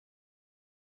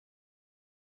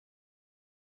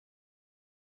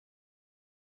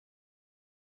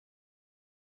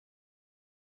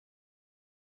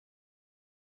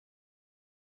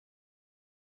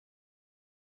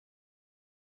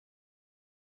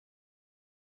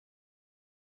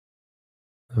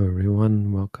Hello,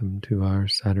 everyone. Welcome to our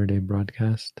Saturday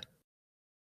broadcast.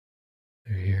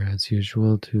 We're here as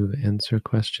usual to answer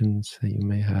questions that you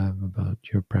may have about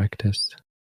your practice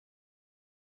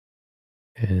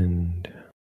and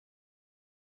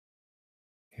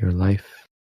your life,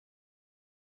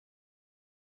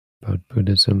 about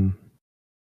Buddhism,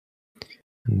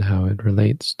 and how it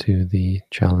relates to the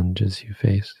challenges you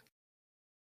face.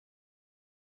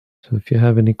 So if you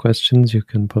have any questions, you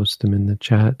can post them in the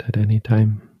chat at any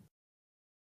time.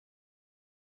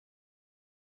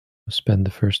 We'll spend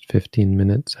the first 15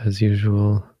 minutes, as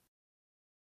usual,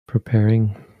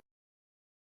 preparing.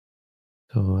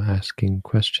 So asking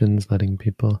questions, letting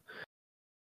people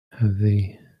have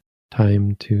the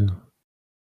time to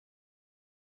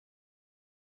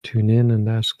tune in and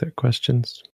ask their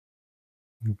questions,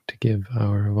 to give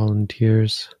our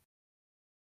volunteers a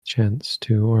chance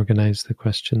to organize the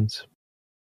questions,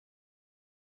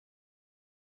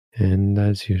 and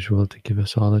as usual, to give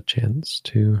us all a chance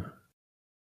to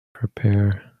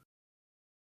prepare,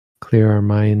 clear our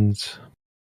minds,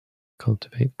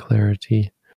 cultivate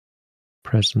clarity,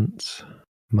 presence,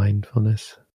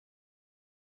 mindfulness.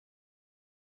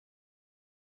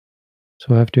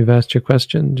 So after you've asked your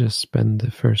question, just spend the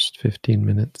first 15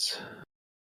 minutes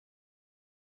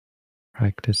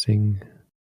practicing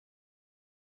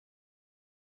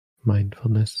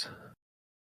mindfulness.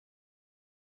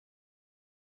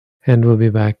 And we'll be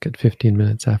back at 15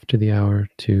 minutes after the hour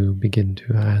to begin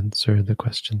to answer the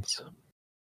questions.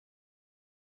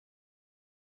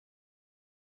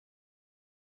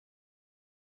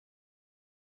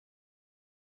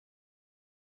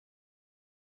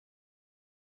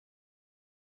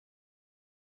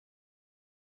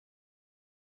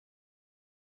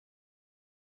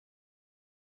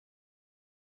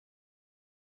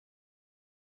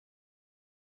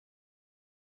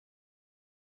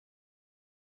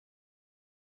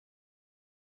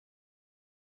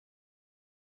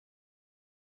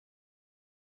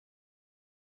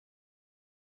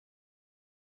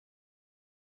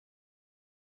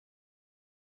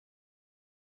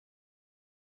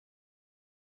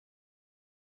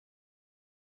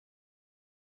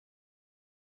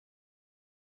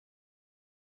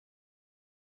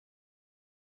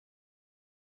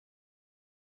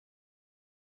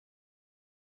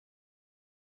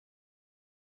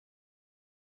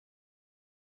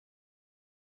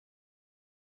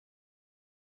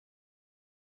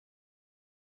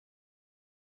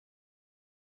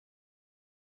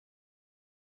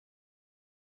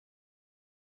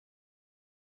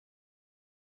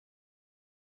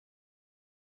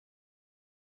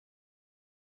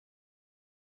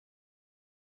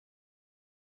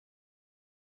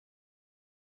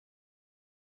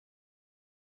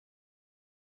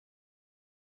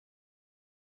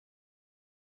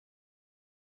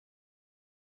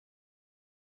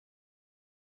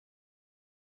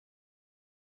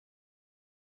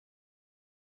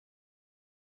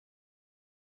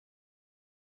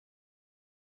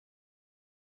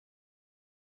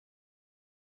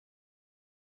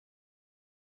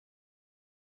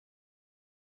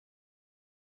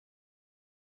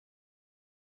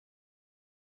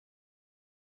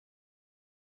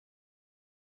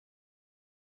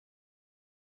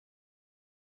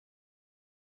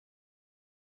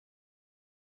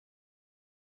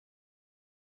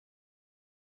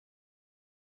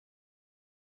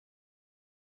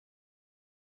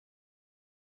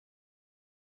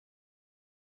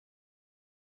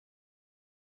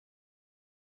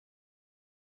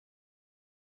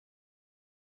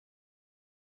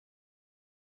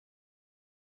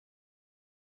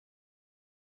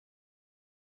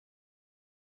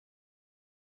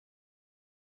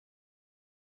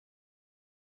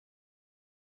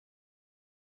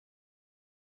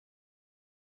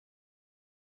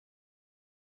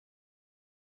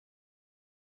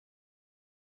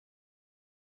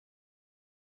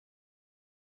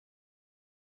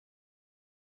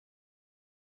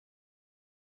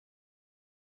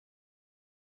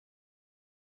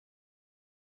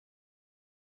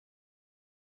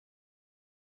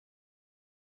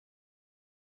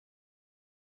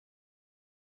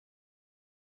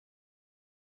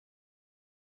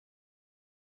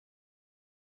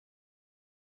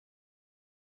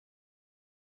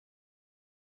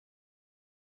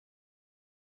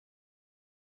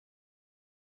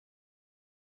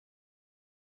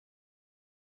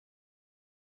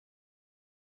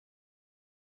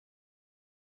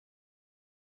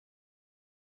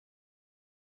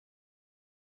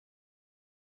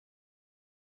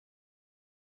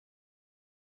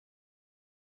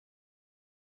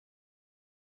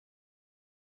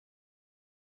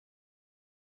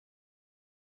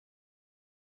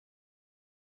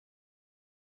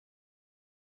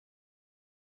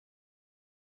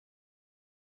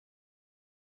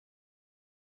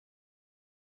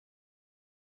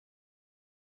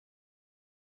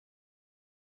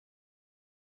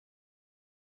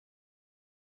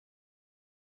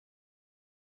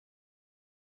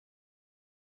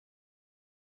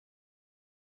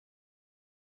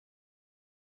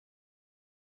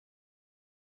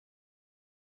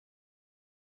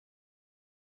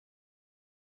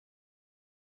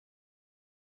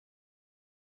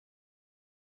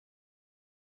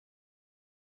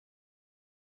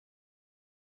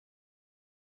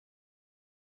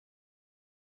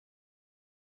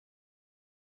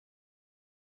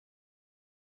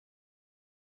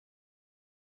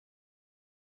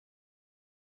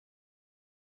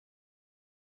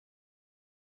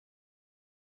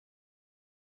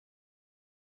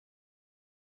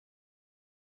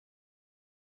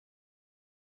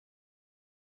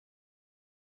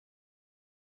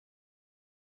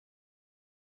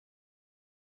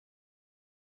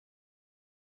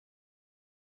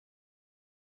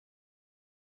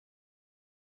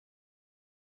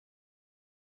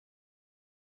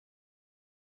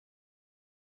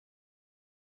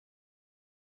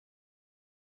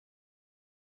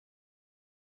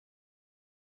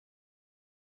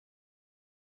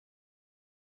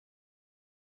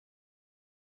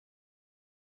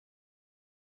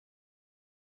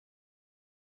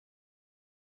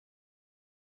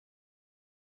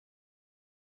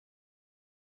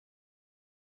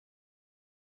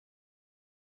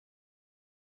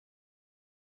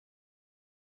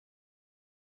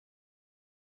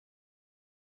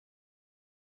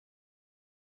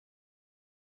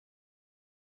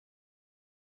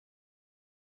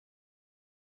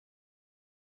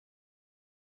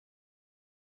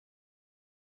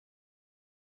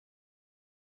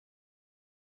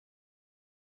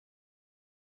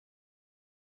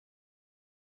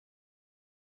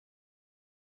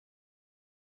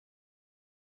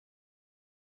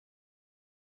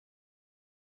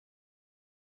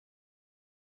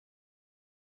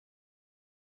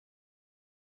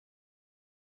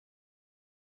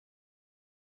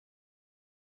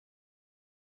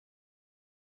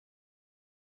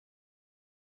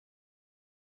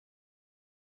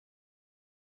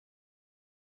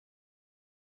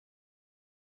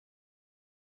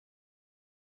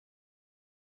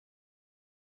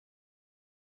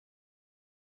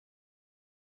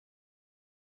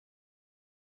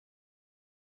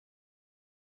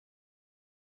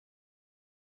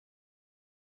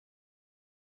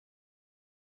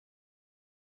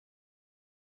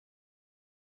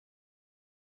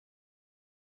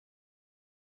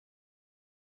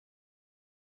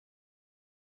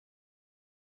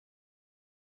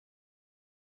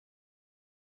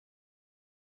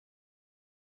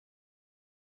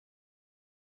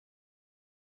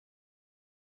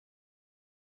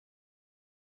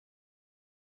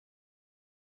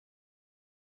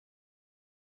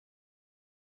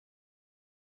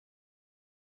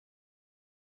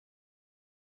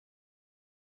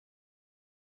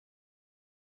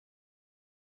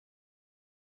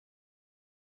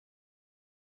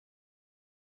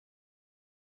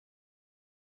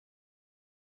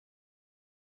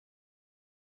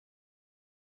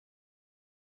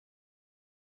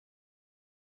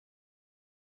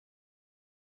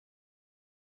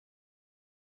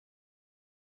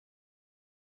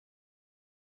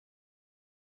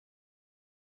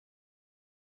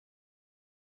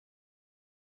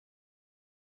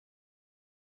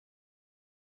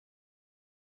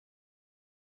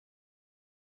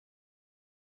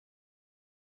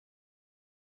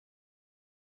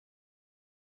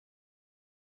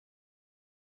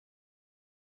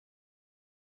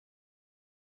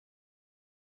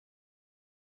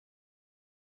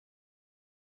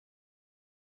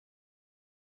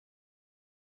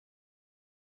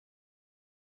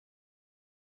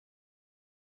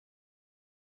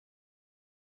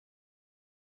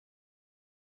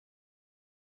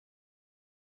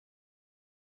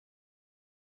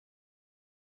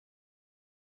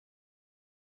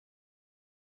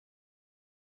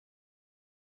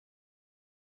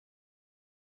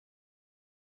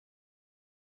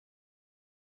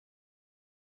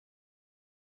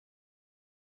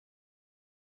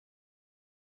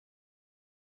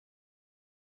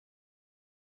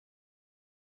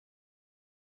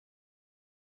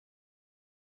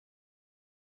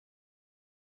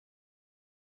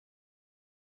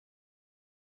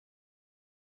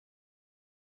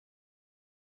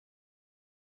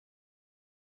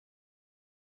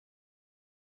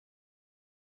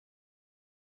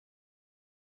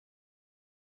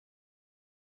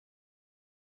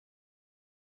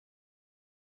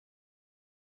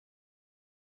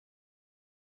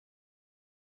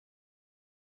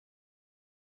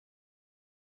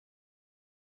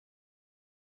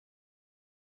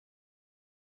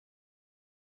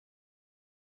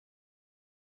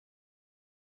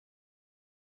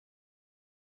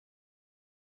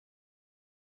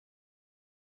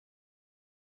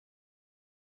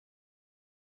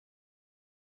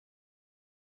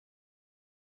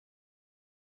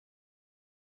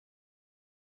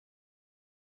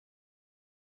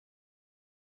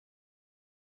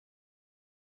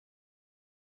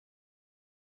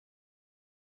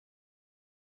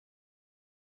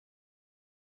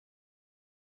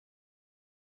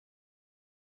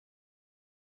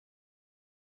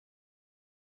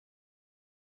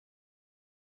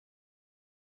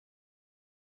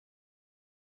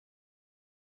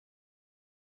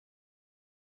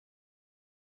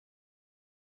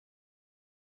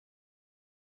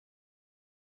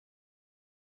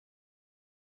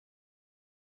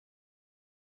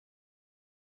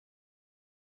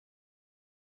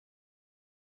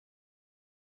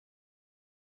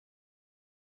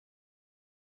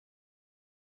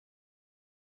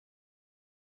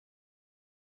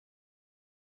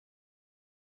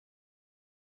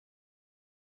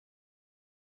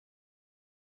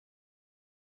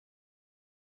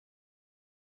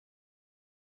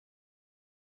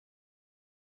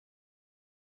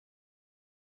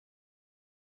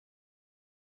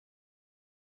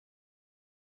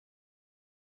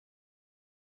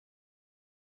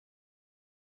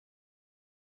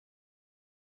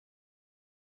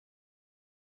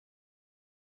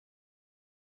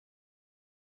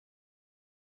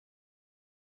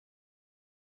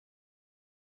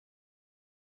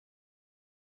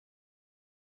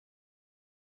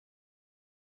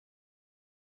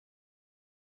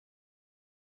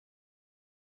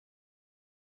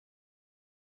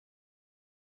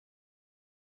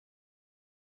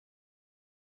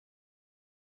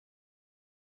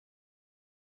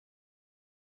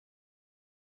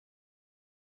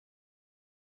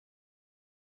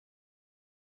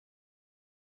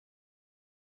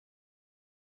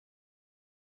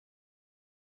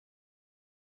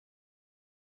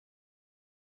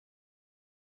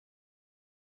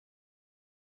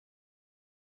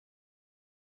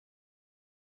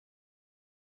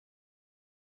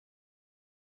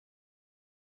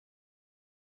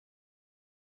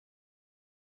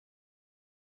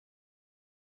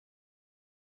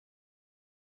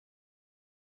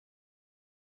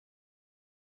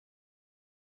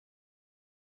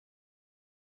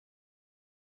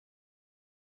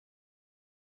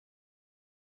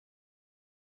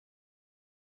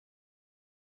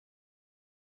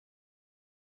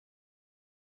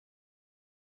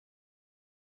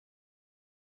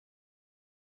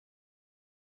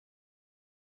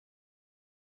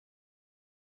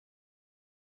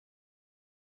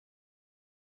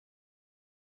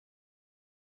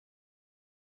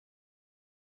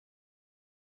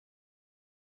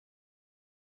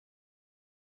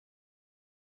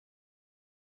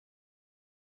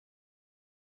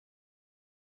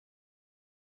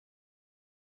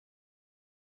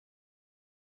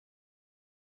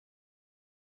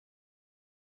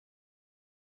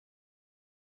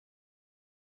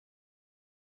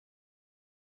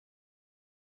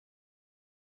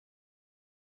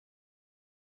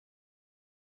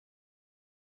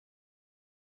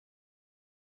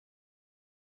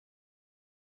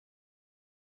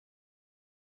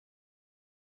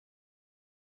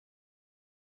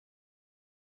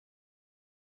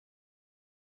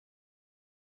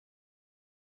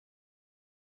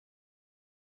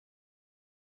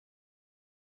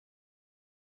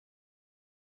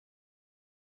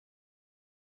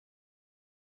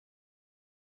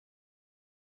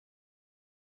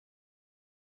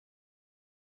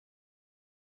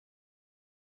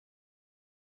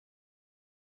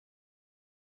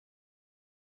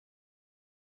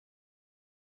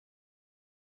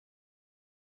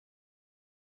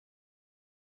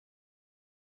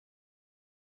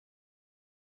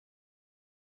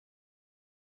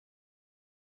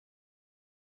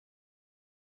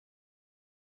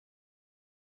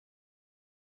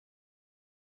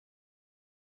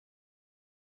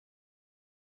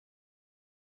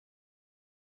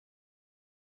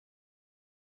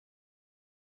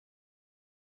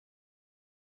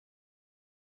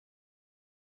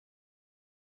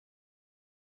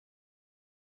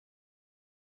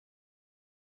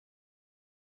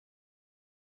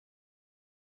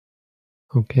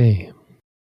 Okay,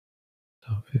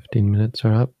 so 15 minutes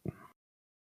are up.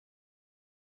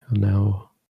 I'll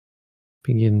now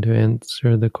begin to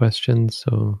answer the questions.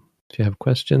 So if you have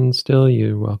questions still,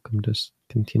 you're welcome to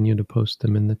continue to post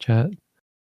them in the chat.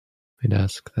 We'd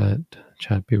ask that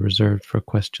chat be reserved for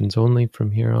questions only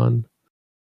from here on.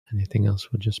 Anything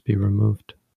else will just be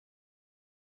removed.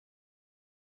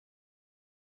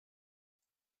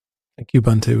 Thank you,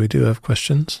 Bhante. We do have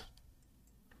questions.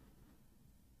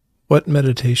 What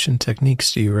meditation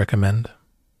techniques do you recommend?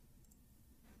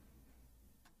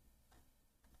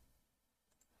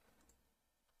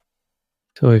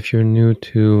 So if you're new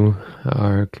to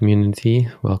our community,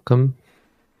 welcome.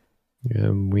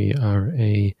 We are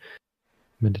a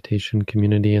meditation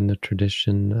community in the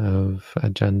tradition of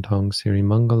Ajahn Tong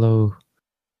Sirimangalo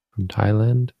from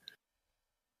Thailand,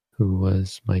 who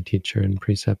was my teacher and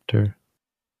preceptor.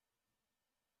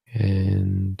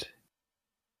 And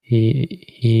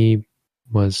he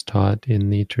was taught in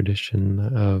the tradition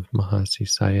of Mahasi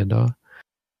Sayadaw,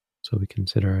 so we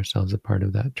consider ourselves a part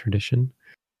of that tradition.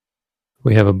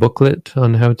 We have a booklet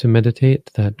on how to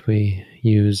meditate that we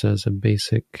use as a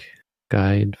basic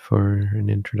guide for an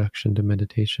introduction to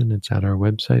meditation. It's at our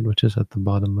website, which is at the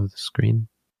bottom of the screen.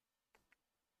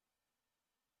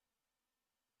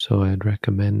 So I'd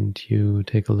recommend you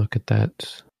take a look at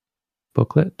that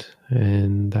booklet,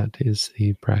 and that is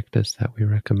the practice that we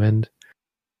recommend.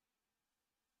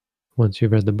 Once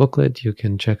you've read the booklet, you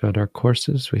can check out our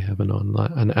courses. We have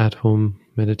an at-home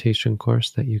meditation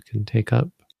course that you can take up.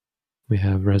 We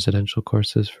have residential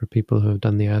courses for people who have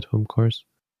done the at-home course.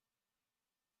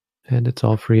 And it's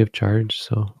all free of charge,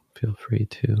 so feel free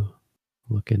to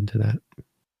look into that.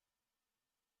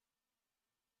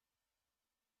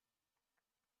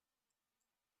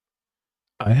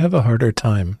 I have a harder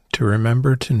time to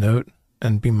remember to note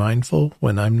and be mindful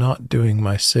when I'm not doing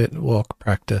my sit-walk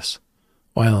practice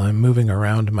while I'm moving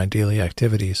around my daily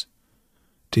activities.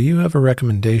 Do you have a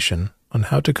recommendation on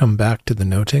how to come back to the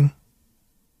noting?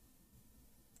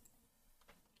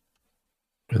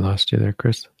 I lost you there,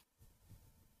 Chris.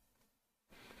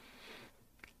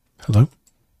 Hello?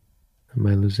 Am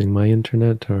I losing my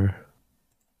internet or?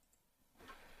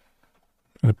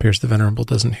 It appears the Venerable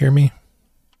doesn't hear me.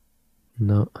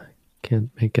 No, I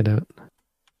can't make it out.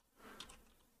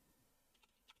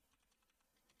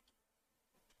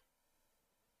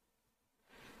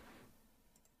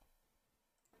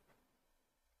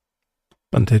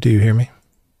 Bhante, do you hear me?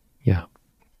 Yeah.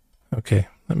 Okay,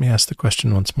 let me ask the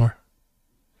question once more.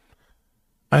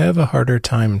 I have a harder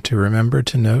time to remember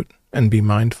to note and be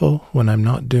mindful when I'm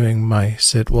not doing my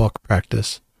sit-walk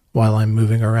practice while I'm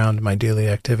moving around my daily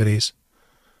activities.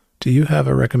 Do you have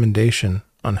a recommendation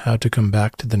on how to come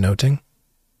back to the noting?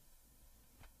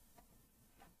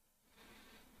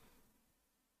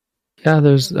 Yeah,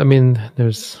 there's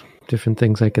different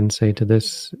things I can say to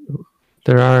this.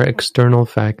 There are external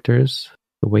factors,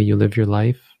 the way you live your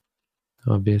life.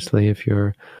 Obviously, if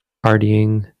you're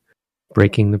partying,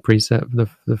 breaking the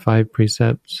 5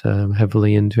 precepts,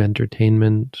 heavily into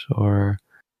entertainment or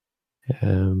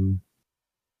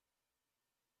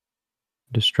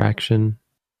distraction,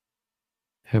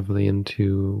 heavily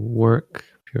into work,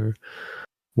 if your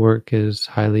work is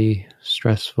highly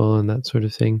stressful and that sort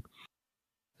of thing.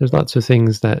 There's lots of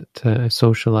things that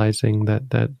socializing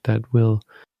that will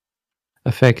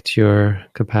affect your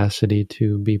capacity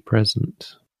to be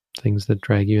present, things that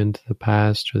drag you into the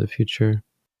past or the future.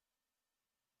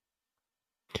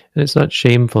 And it's not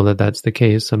shameful that that's the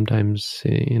case. Sometimes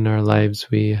in our lives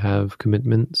we have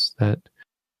commitments that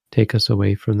take us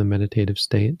away from the meditative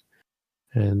state,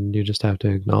 and you just have to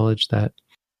acknowledge that.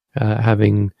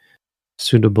 Having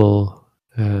suitable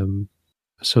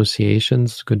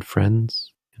associations, good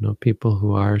friends, people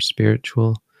who are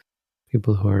spiritual,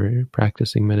 people who are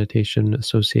practicing meditation,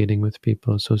 associating with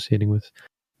people, associating with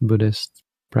Buddhist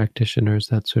practitioners,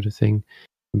 that sort of thing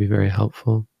can be very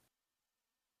helpful.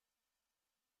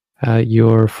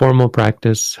 Your formal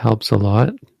practice helps a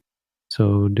lot.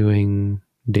 So doing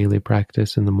daily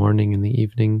practice in the morning and the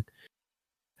evening.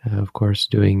 Of course,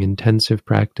 doing intensive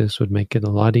practice would make it a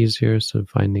lot easier. So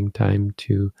finding time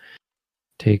to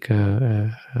take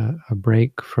a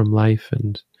break from life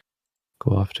and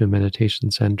go off to a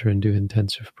meditation center and do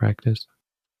intensive practice.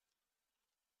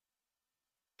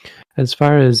 As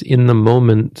far as in the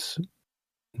moment,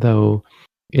 though,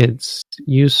 it's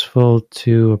useful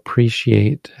to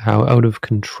appreciate how out of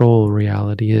control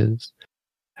reality is,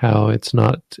 how it's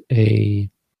not a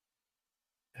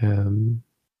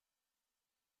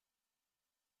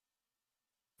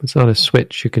it's not a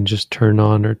switch you can just turn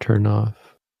on or turn off.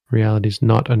 Reality is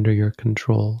not under your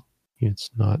control. It's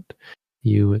not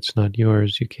you, it's not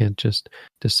yours. You can't just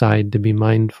decide to be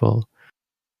mindful.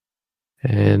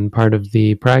 And part of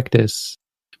the practice,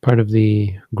 part of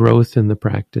the growth in the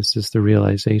practice is the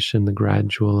realization, the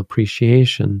gradual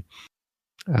appreciation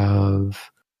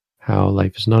of how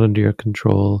life is not under your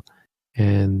control,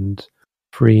 and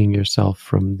freeing yourself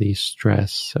from the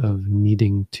stress of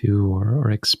needing to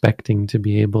or expecting to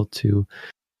be able to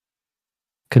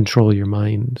control your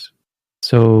mind.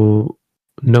 So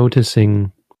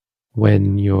noticing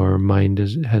when your mind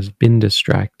has been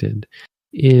distracted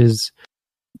is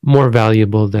more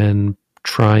valuable than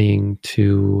trying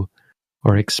to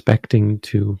or expecting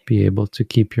to be able to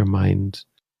keep your mind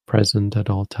present at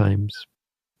all times.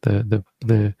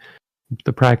 The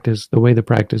practice, the way the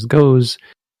practice goes,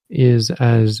 is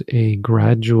as a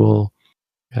gradual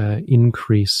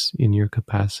increase in your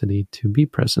capacity to be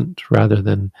present, rather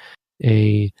than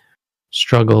a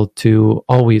struggle to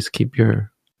always keep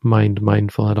your mind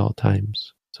mindful at all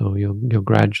times. So you'll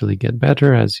gradually get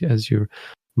better as your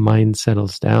mind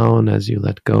settles down, as you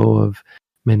let go of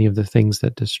many of the things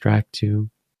that distract you.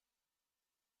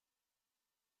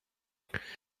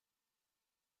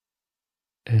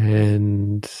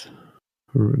 And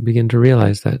begin to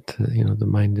realize that the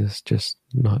mind is just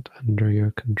not under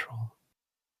your control.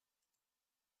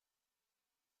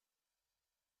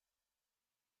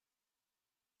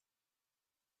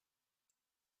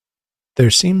 There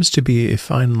seems to be a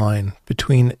fine line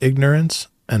between ignorance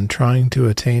and trying to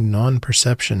attain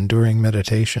non-perception during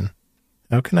meditation.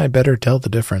 How can I better tell the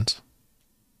difference?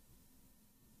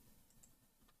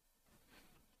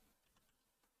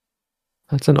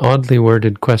 That's an oddly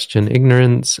worded question.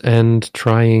 Ignorance and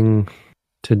trying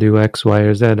to do X, Y,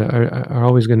 or Z are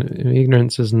always going to...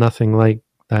 Ignorance is nothing like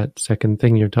that second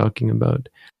thing you're talking about.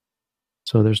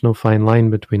 So there's no fine line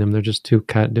between them. They're just two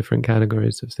different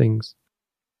categories of things.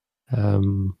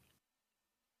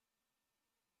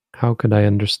 How could I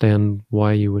understand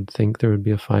why you would think there would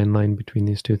be a fine line between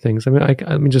these two things? I mean,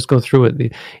 let me just go through it.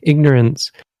 The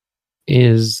ignorance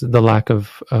is the lack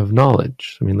of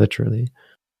knowledge. I mean, literally.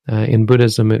 In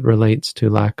Buddhism, it relates to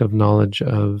lack of knowledge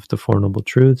of the Four Noble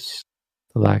Truths,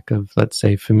 the lack of, let's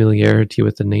say, familiarity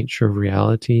with the nature of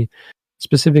reality.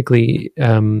 Specifically,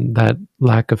 that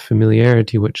lack of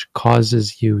familiarity which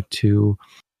causes you to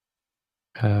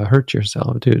hurt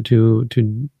yourself, to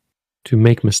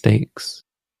make mistakes,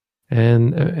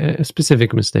 and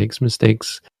specific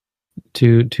mistakes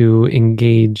to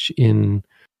engage in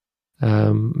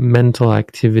mental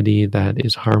activity that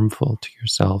is harmful to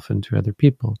yourself and to other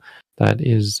people, that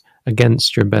is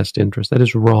against your best interest, that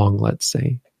is wrong, let's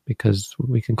say, because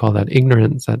we can call that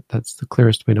ignorance. That's the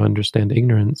clearest way to understand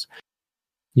ignorance.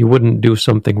 You wouldn't do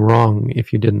something wrong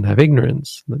if you didn't have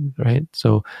ignorance, right?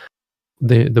 So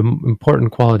the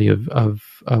important quality of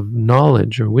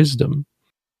knowledge or wisdom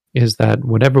is that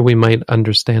whatever we might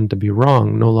understand to be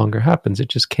wrong no longer happens. It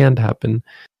just can't happen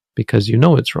because you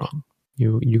know it's wrong.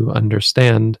 You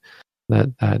understand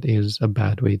that is a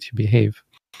bad way to behave.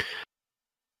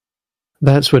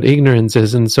 That's what ignorance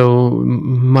is. And so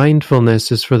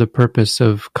mindfulness is for the purpose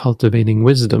of cultivating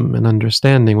wisdom and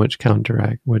understanding, which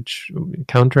counteracts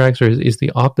or is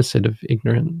the opposite of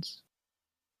ignorance.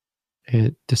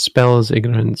 It dispels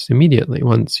ignorance immediately.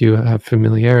 Once you have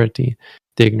familiarity,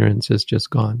 the ignorance is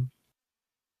just gone.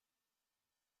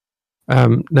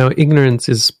 Now, ignorance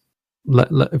is,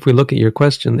 if we look at your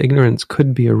question, ignorance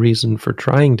could be a reason for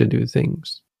trying to do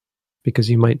things, because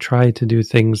you might try to do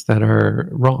things that are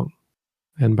wrong.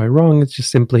 And by wrong, it's just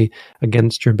simply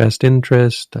against your best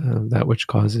interest, that which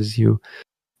causes you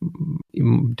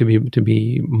to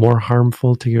be more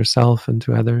harmful to yourself and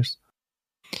to others.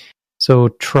 So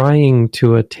trying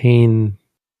to attain...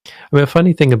 a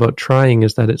funny thing about trying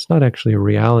is that it's not actually a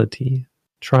reality.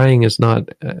 Trying is not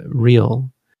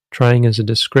real. Trying is a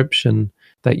description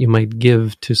that you might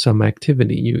give to some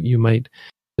activity. You might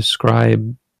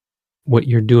describe what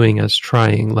you're doing as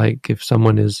trying. Like if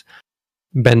someone is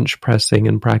bench pressing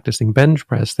and practicing bench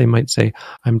press, they might say,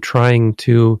 I'm trying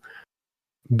to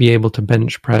be able to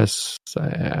bench press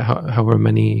however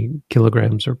many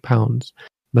kilograms or pounds.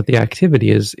 But the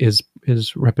activity is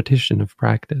repetition of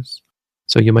practice.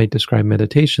 So you might describe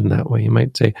meditation that way. You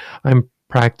might say, I'm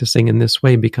practicing in this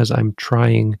way because I'm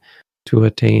trying to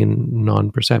attain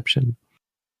non-perception.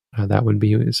 That would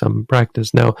be some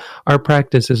practice. Now, our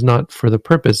practice is not for the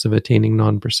purpose of attaining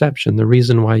non-perception. The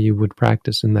reason why you would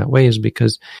practice in that way is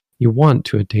because you want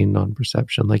to attain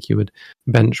non-perception, like you would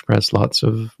bench press lots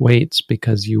of weights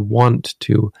because you want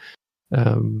to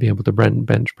be able to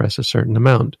bench press a certain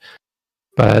amount.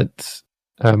 But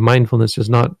mindfulness is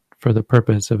not for the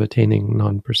purpose of attaining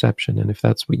non-perception. And if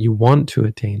that's what you want to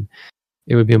attain,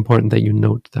 it would be important that you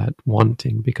note that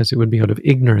wanting, because it would be out of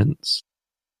ignorance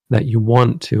that you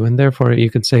want to, and therefore you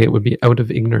could say it would be out of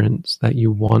ignorance that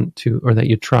you want to, or that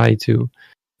you try to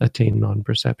attain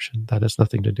non-perception. That has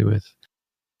nothing to do with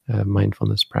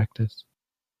mindfulness practice.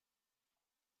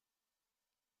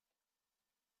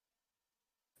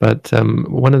 But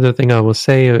one other thing I will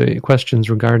say, questions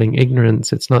regarding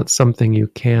ignorance, it's not something you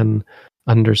can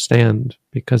understand,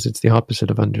 because it's the opposite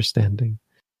of understanding.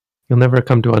 You'll never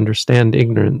come to understand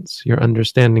ignorance. Your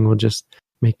understanding will just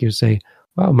make you say,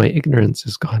 wow, my ignorance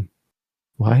is gone.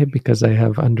 Why? Because I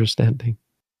have understanding.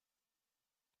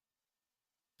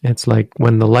 It's like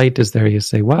when the light is there, you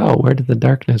say, wow, where did the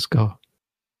darkness go?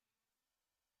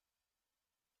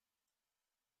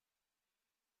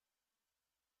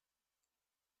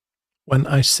 When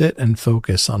I sit and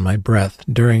focus on my breath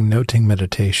during noting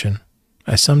meditation,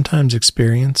 I sometimes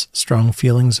experience strong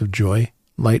feelings of joy,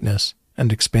 lightness,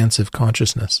 and expansive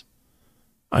consciousness.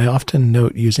 I often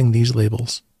note using these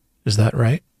labels. Is that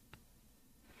right?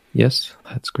 Yes,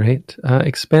 that's great.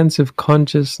 Expansive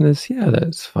consciousness, yeah,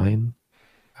 that's fine.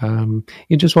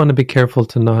 You just want to be careful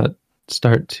to not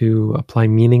start to apply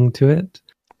meaning to it.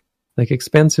 Like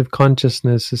expansive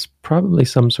consciousness is probably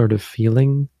some sort of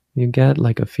feeling you get,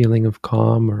 like a feeling of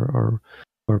calm or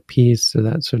peace or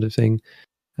that sort of thing.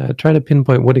 Try to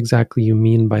pinpoint what exactly you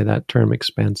mean by that term,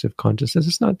 expansive consciousness.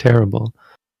 It's not terrible,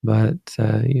 but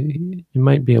you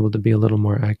might be able to be a little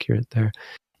more accurate there.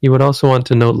 You would also want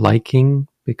to note liking,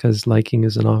 because liking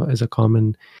is a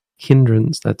common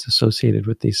hindrance that's associated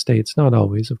with these states. Not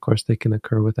always, of course, they can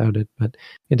occur without it, but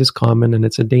it is common, and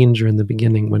it's a danger in the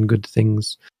beginning. When good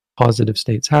things, positive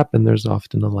states happen, there's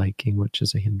often a liking, which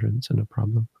is a hindrance and a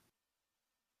problem.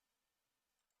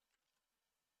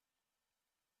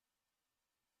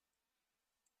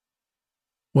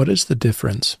 What is the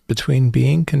difference between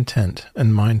being content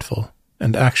and mindful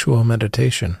and actual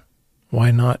meditation?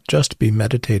 Why not just be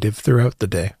meditative throughout the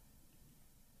day?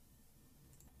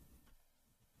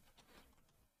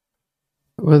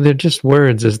 Well, they're just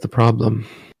words is the problem.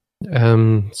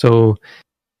 So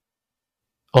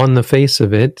on the face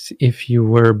of it, if you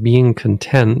were being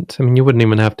content, I mean, you wouldn't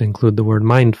even have to include the word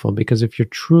mindful, because if you're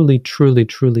truly, truly,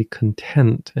 truly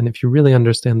content, and if you really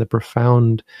understand the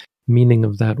profound meaning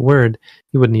of that word,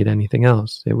 you wouldn't need anything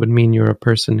else. It would mean you're a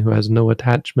person who has no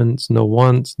attachments, no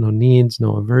wants, no needs,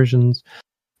 no aversions,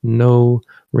 no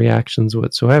reactions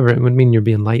whatsoever. It would mean you're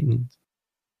being enlightened.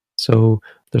 So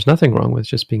there's nothing wrong with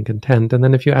just being content. And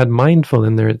then if you add mindful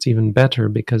in there, it's even better,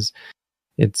 because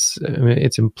it's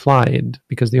implied,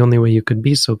 because the only way you could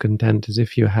be so content is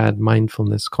if you had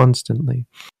mindfulness constantly.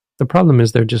 The problem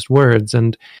is they're just words,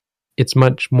 and it's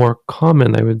much more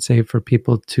common, I would say, for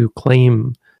people to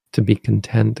claim to be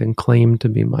content and claim to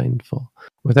be mindful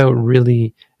without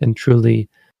really and truly,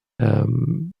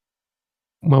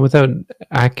 without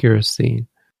accuracy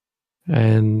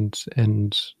and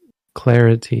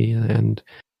clarity, and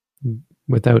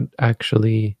without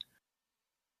actually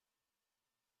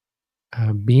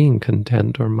being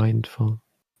content or mindful,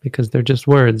 because they're just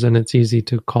words, and it's easy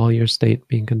to call your state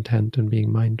being content and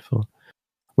being mindful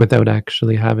without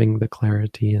actually having the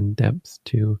clarity and depth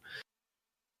to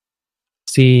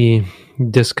see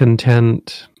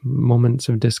discontent, moments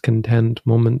of discontent,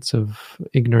 moments of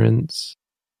ignorance.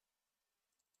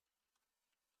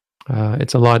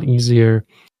 It's a lot easier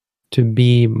to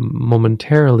be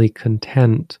momentarily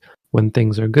content when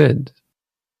things are good.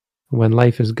 When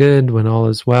life is good, when all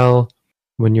is well,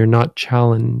 when you're not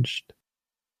challenged,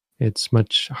 it's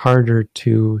much harder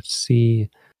to see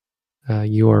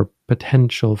your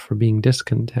potential for being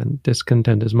discontent.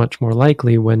 Discontent is much more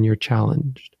likely when you're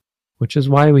challenged, which is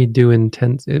why we do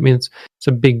intense. I mean, it's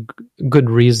a good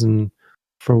reason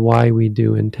for why we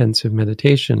do intensive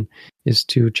meditation, is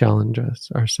to challenge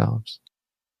ourselves,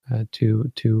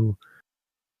 to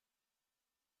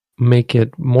make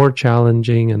it more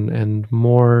challenging and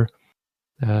more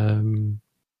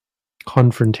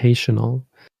confrontational.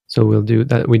 So we'll do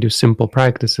that. We do simple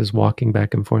practices, walking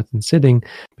back and forth and sitting,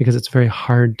 because it's very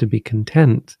hard to be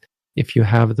content if you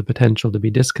have the potential to be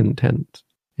discontent.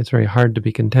 It's very hard to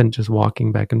be content just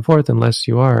walking back and forth unless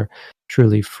you are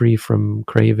truly free from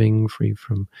craving, free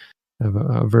from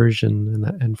aversion,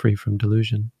 and free from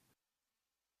delusion.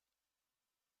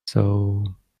 So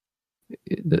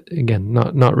again,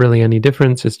 not really any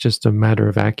difference. It's just a matter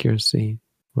of accuracy,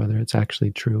 whether it's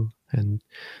actually true. And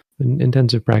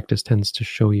intensive practice tends to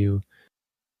show you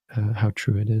how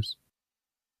true it is.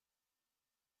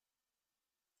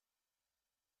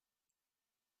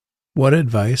 What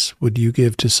advice would you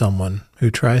give to someone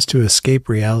who tries to escape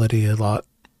reality a lot?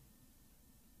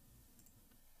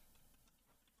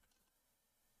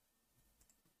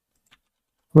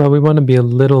 Well, we want to be a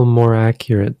little more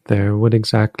accurate there. What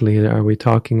exactly are we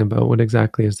talking about? What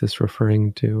exactly is this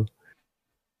referring to?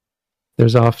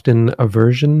 There's often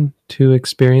aversion to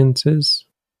experiences.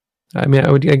 I mean,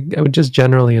 I would just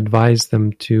generally advise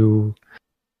them to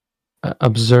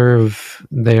observe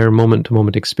their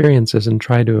moment-to-moment experiences and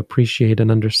try to appreciate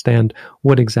and understand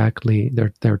what exactly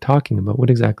they're talking about. What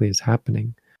exactly is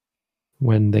happening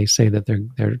when they say that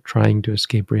they're trying to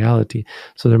escape reality.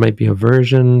 So there might be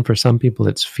aversion. For some people,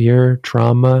 it's fear,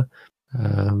 trauma,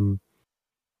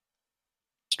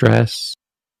 stress.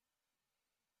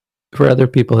 For other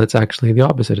people, it's actually the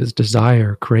opposite. It's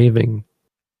desire, craving.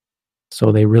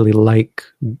 So they really like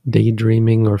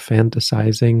daydreaming or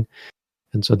fantasizing,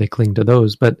 and so they cling to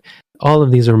those. But all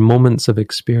of these are moments of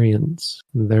experience.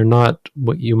 They're not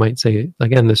what you might say,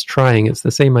 again, this trying, it's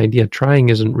the same idea. Trying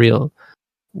isn't real.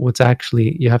 What's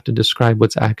actually, you have to describe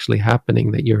what's actually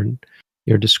happening that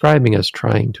you're describing as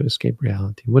trying to escape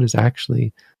reality. What is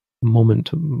actually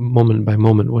moment by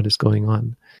moment, what is going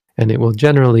on? And it will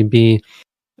generally be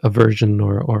aversion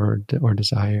or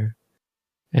desire.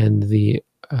 And the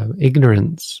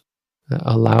ignorance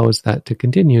allows that to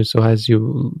continue. So as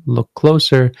you look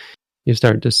closer, you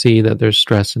start to see that there's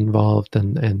stress involved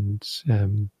and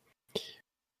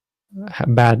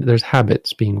there's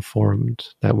habits being formed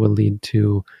that will lead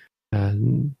to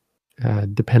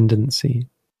dependency.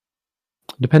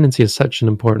 Dependency is such an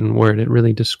important word. It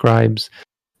really describes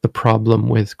the problem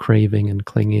with craving and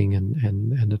clinging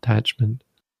and attachment,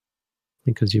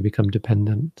 because you become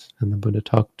dependent. And the Buddha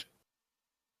talked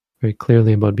very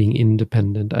clearly about being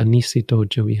independent. Anisito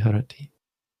viharati.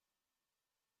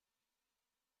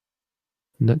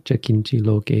 Natcha kinchi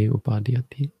loke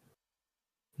upadhyati.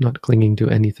 Not clinging to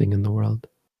anything in the world.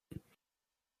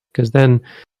 Because then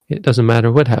it doesn't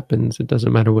matter what happens. It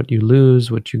doesn't matter what you lose,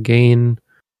 what you gain,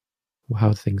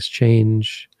 how things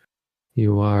change.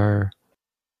 You are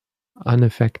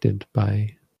unaffected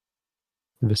by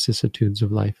the vicissitudes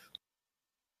of life.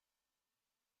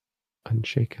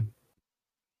 Unshaken.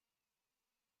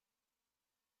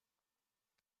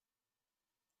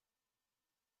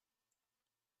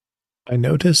 I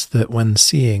notice that when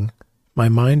seeing, my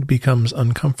mind becomes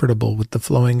uncomfortable with the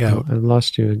flowing out. Oh, I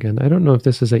lost you again. I don't know if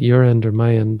this is at your end or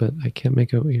my end, but I can't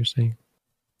make out what you're saying.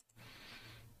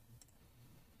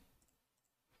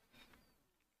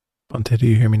 Bhante, do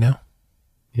you hear me now?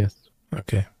 Yes.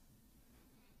 Okay.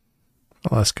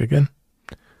 I'll ask again.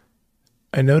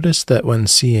 I notice that when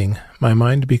seeing, my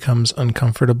mind becomes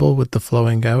uncomfortable with the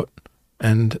flowing out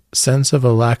and sense of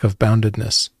a lack of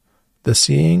boundedness. The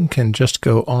seeing can just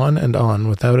go on and on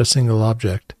without a single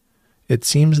object. It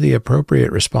seems the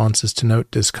appropriate response is to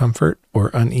note discomfort or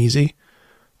uneasy.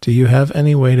 Do you have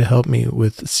any way to help me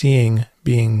with seeing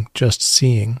being just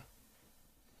seeing?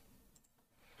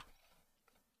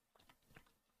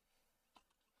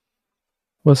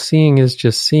 Well, seeing is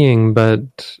just seeing,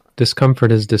 but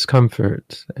discomfort is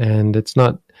discomfort. And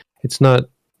the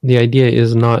idea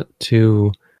is not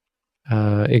to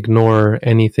ignore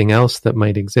anything else that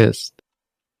might exist.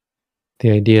 The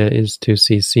idea is to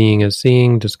see seeing as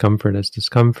seeing, discomfort as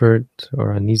discomfort,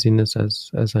 or uneasiness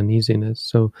as uneasiness.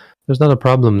 So there's not a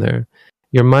problem there.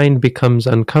 Your mind becomes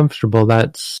uncomfortable.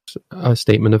 That's a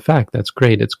statement of fact. That's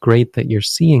great. It's great that you're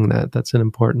seeing that. That's an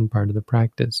important part of the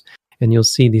practice. And you'll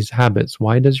see these habits.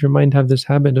 Why does your mind have this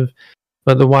habit of...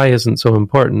 Well, the why isn't so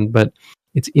important, but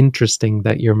it's interesting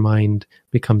that your mind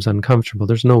becomes uncomfortable.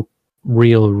 There's no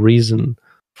real reason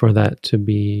for that to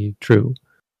be true.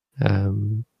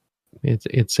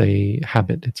 It's a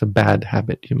habit. It's a bad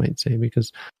habit, you might say,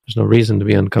 because there's no reason to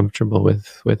be uncomfortable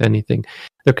with anything.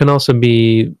 There can also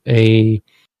be a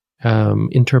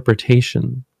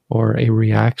interpretation or a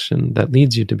reaction that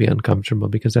leads you to be uncomfortable,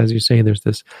 because, as you say, there's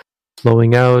this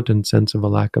flowing out and sense of a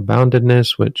lack of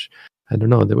boundedness, which, I don't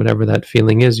know, that whatever that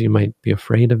feeling is, you might be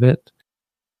afraid of it.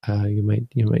 You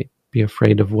might be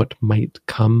afraid of what might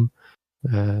come.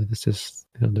 This is,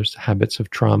 there's habits of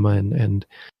trauma and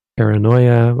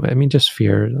paranoia. I mean, just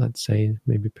fear, let's say.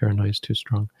 Maybe paranoia is too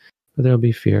strong. But there'll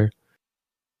be fear,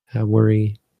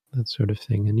 worry, that sort of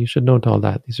thing. And you should note all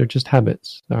that. These are just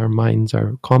habits. Our minds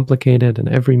are complicated, and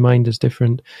every mind is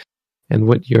different. And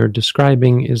what you're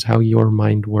describing is how your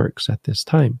mind works at this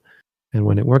time. And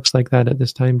when it works like that at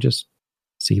this time, just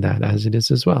see that as it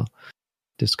is as well.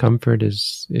 Discomfort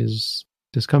is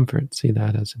discomfort. See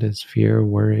that as it is. Fear,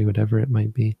 worry, whatever it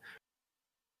might be.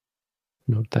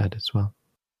 Note that as well.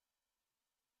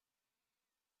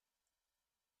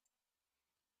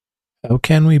 How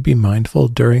can we be mindful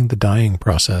during the dying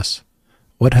process?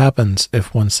 What happens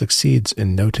if one succeeds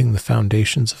in noting the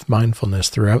foundations of mindfulness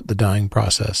throughout the dying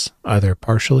process, either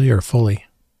partially or fully?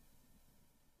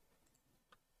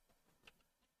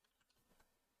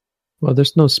 Well,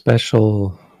 there's no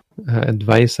special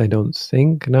advice, I don't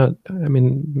think.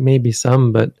 Maybe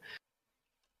some, but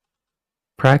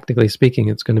practically speaking,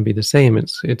 it's going to be the same.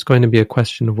 It's going to be a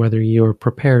question of whether you're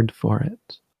prepared for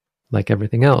it, like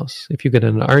everything else. If you get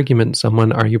in an argument with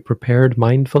someone, are you prepared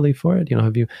mindfully for it?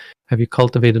 Have you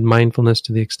cultivated mindfulness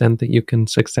to the extent that you can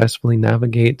successfully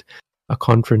navigate a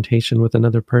confrontation with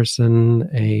another person,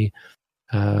 a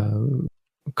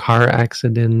car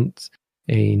accident,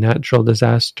 a natural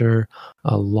disaster,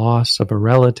 a loss of a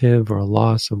relative, or a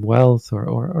loss of wealth,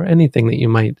 or anything that you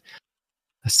might,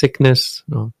 a sickness?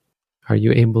 Are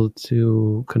you able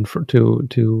to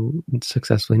to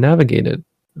successfully navigate it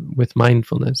with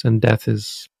mindfulness? And death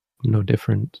is no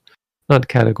different, not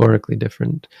categorically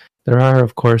different. There are,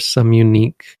 of course, some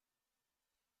unique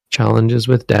challenges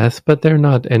with death, but they're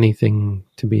not anything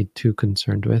to be too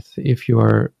concerned with. If you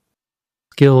are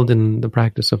skilled in the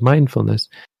practice of mindfulness,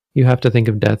 you have to think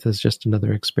of death as just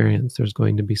another experience. There's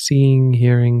going to be seeing,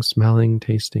 hearing, smelling,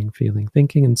 tasting, feeling,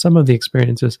 thinking, and some of the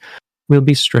experiences will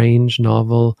be strange,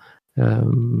 novel,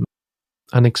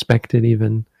 unexpected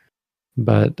even.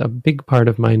 But a big part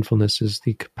of mindfulness is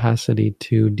the capacity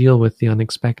to deal with the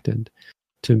unexpected,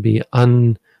 to be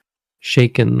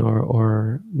unshaken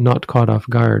or not caught off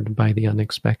guard by the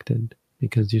unexpected,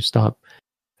 because you stop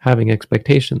having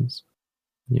expectations.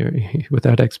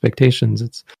 Without expectations,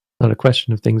 it's not a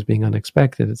question of things being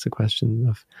unexpected. It's a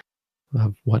question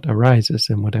of what arises,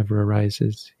 and whatever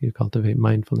arises, you cultivate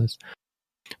mindfulness.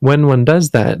 When one does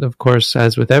that, of course,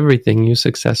 as with everything, you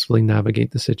successfully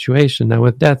navigate the situation. Now,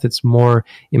 with death, it's more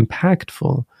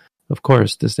impactful, of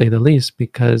course, to say the least,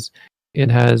 because it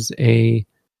has a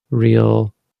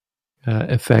real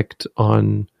effect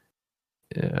on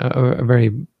a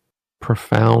very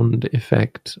profound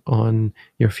effect on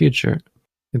your future.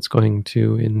 It's going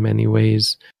to, in many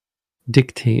ways,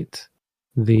 dictate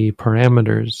the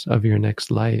parameters of your next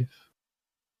life.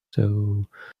 So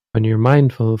when you're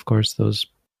mindful, of course, those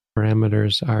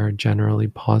parameters are generally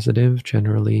positive,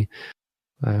 generally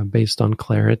based on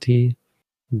clarity,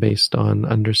 based on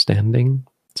understanding.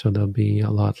 So there'll be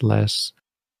a lot less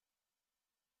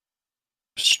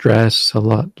stress, a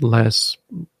lot less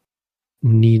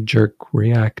knee-jerk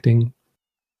reacting,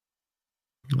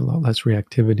 a lot less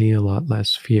reactivity, a lot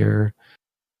less fear,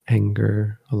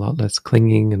 anger, a lot less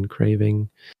clinging and craving.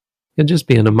 You'll just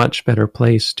be in a much better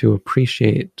place to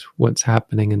appreciate what's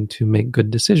happening and to make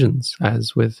good decisions,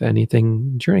 as with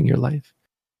anything during your life.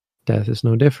 Death is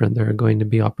no different. There are going to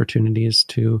be opportunities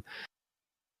to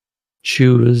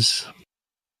choose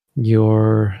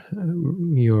your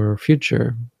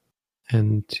future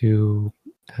and to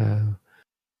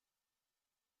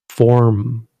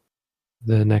form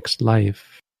the next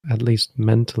life, at least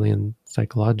mentally and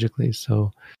psychologically.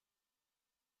 So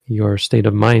your state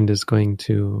of mind is going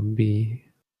to be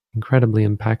incredibly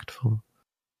impactful.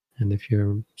 And if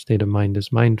your state of mind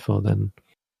is mindful, then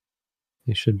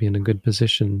you should be in a good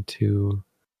position to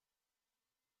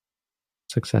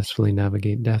successfully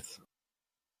navigate death.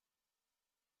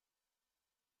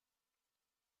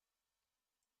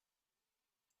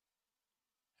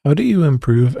 How do you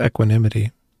improve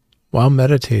equanimity? While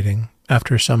meditating,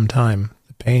 after some time,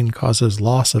 the pain causes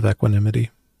loss of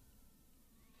equanimity.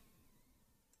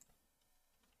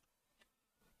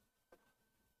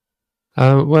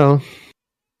 Well,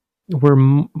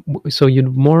 so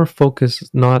you'd more focus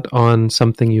not on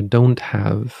something you don't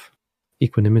have,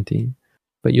 equanimity,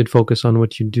 but you'd focus on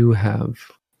what you do have,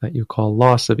 that you call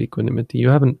loss of equanimity. You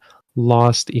haven't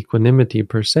lost equanimity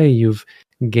per se, you've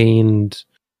gained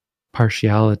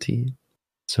partiality.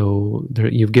 So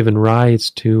you've given rise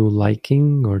to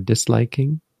liking or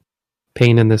disliking.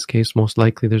 Pain in this case, most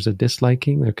likely there's a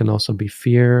disliking. There can also be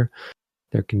fear,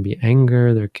 there can be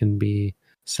anger, there can be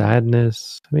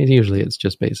sadness. Usually it's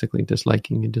just basically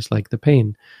disliking. You dislike the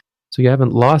pain. So you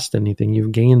haven't lost anything,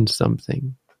 you've gained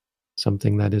something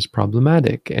that is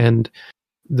problematic. And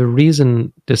the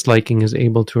reason disliking is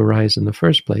able to arise in the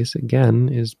first place, again,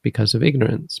 is because of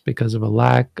ignorance, because of a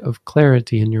lack of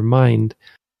clarity in your mind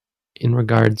in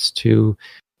regards to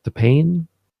the pain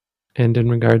and in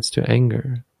regards to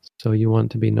anger. So you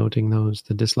want to be noting those,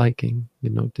 the disliking.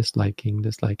 You note disliking,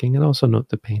 and also note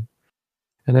the pain.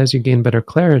 And as you gain better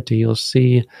clarity, you'll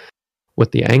see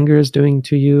what the anger is doing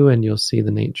to you, and you'll see the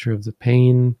nature of the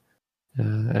pain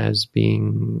as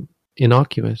being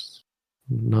innocuous,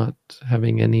 not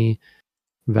having any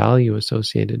value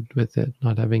associated with it,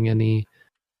 not having any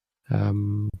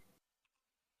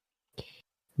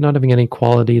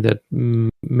quality that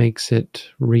makes it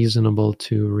reasonable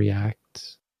to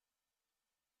react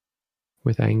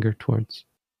with anger towards.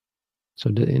 So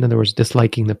in other words,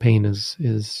 disliking the pain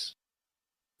is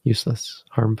useless,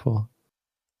 harmful.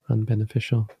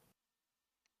 unbeneficial.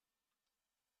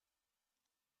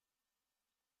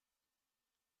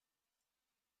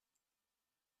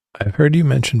 I've heard you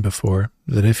mention before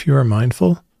that if you are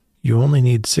mindful, you only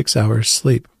need 6 hours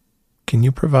sleep. Can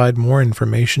you provide more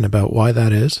information about why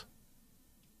that is?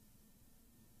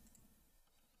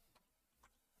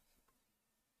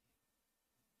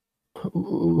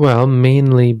 Well,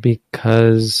 mainly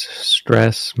because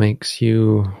stress makes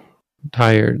you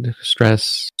tired.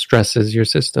 Stress stresses your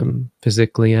system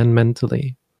physically and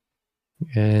mentally.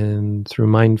 And through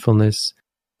mindfulness,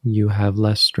 you have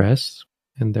less stress,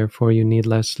 and therefore you need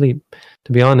less sleep.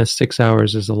 To be honest, 6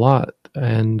 hours is a lot.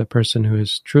 And a person who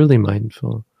is truly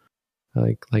mindful,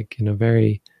 like in a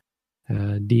very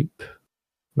deep,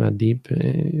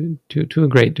 to a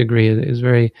great degree, is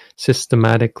very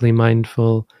systematically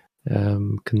mindful,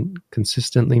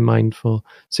 consistently mindful.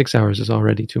 6 hours is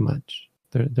already too much.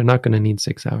 They're not going to need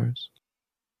 6 hours.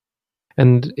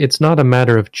 And it's not a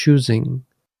matter of choosing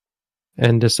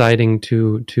and deciding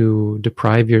to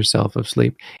deprive yourself of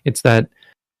sleep. It's that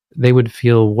they would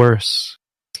feel worse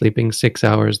sleeping 6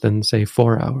 hours than, say,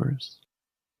 4 hours.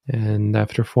 And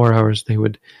after 4 hours, they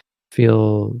would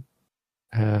feel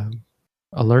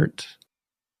alert,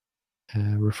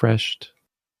 refreshed,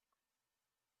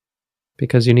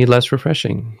 because you need less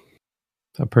refreshing.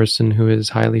 A person who is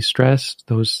highly stressed,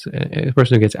 a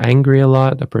person who gets angry a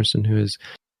lot, a person who is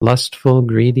lustful,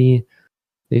 greedy,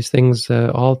 these things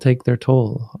all take their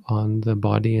toll on the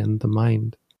body and the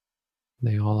mind.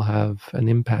 They all have an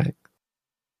impact.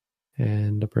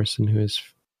 And a person who is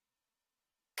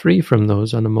free from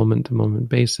those on a moment-to-moment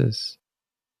basis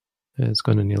is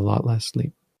going to need a lot less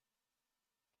sleep.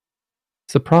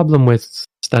 It's the problem with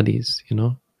studies,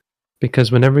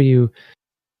 because whenever you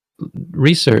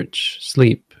research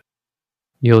sleep,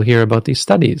 you'll hear about these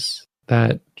studies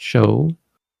that show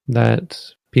that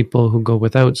people who go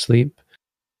without sleep,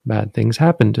 bad things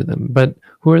happen to them. But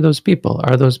who are those people?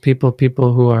 Are those people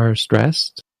who are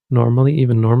stressed,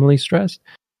 even normally stressed?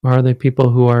 Or are they people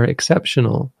who are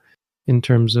exceptional in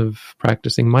terms of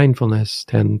practicing mindfulness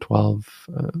 10, 12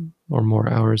 or more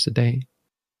hours a day?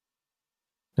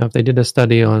 Now, if they did a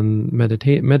study on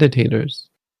meditators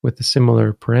with the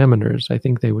similar parameters, I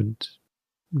think they would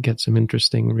get some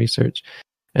interesting research.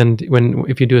 And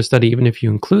if you do a study, even if you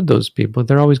include those people,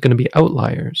 they're always going to be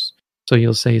outliers. So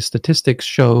you'll say statistics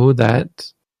show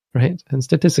that, right? And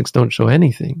statistics don't show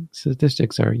anything.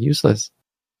 Statistics are useless.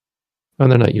 Well,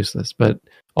 they're not useless, but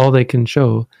all they can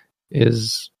show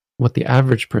is what the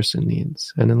average person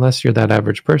needs. And unless you're that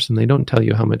average person, they don't tell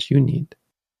you how much you need.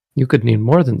 You could need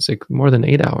more than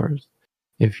 8 hours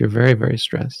if you're very, very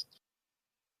stressed.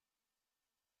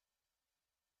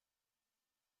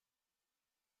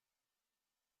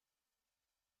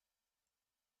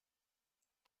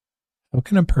 How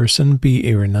can a person be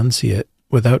a renunciate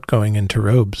without going into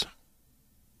robes?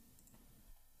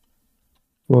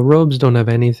 Well, robes don't have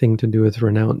anything to do with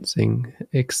renouncing,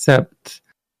 except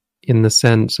in the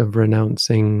sense of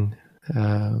renouncing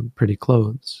pretty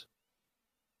clothes.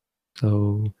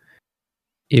 So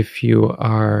if you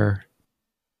are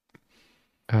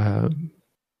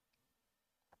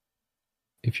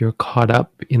if you're caught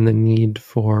up in the need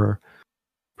for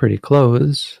pretty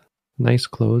clothes, nice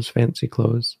clothes, fancy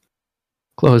clothes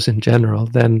in general,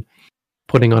 then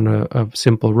putting on a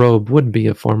simple robe would be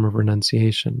a form of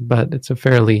renunciation, but it's a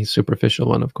fairly superficial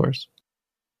one, of course.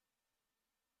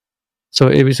 So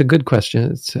it was a good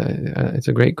question. It's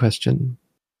a great question,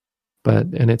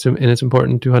 and it's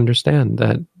important to understand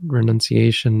that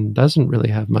renunciation doesn't really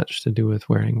have much to do with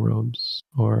wearing robes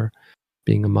or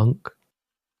being a monk.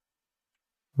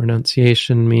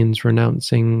 Renunciation means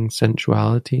renouncing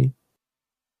sensuality.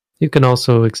 You can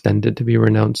also extend it to be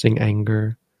renouncing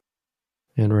anger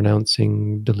and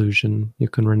renouncing delusion. You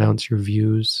can renounce your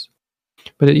views,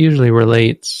 but it usually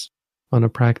relates on a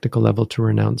practical level to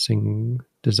renouncing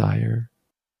desire.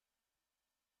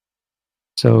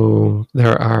 So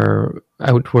there are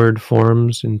outward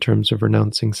forms in terms of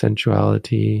renouncing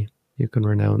sensuality. You can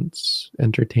renounce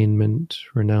entertainment,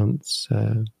 renounce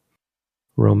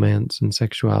romance and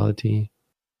sexuality.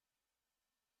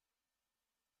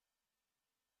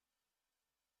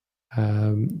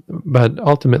 But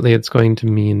ultimately, it's going to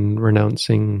mean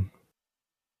renouncing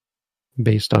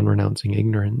based on renouncing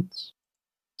ignorance.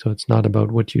 So it's not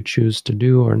about what you choose to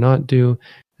do or not do.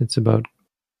 It's about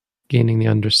gaining the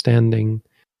understanding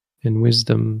and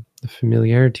wisdom, the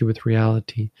familiarity with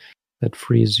reality that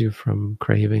frees you from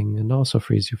craving and also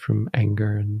frees you from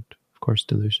anger and, of course,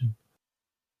 delusion.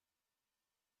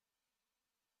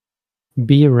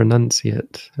 Be a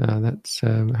renunciate.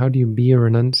 How do you be a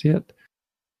renunciate?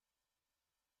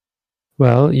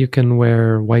 Well, you can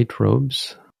wear white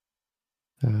robes.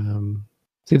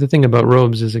 See, the thing about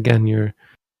robes is, again,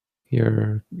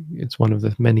 it's one of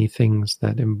the many things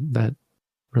that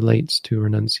relates to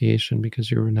renunciation, because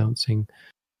you're renouncing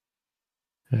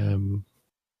the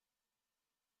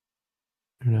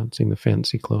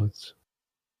fancy clothes,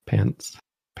 pants,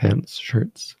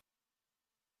 shirts,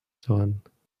 so on,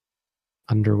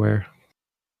 underwear.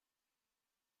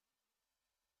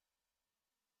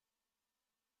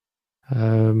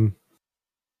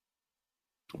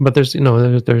 But there's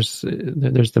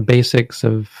the basics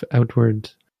of outward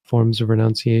forms of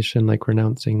renunciation, like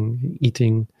renouncing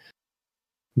eating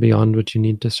beyond what you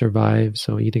need to survive,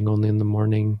 so eating only in the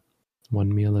morning,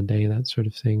 1 meal a day, that sort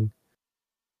of thing.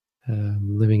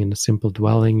 Living in a simple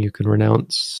dwelling, you can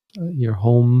renounce your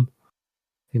home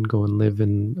and go and live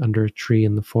under a tree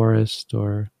in the forest,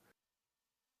 or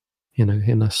in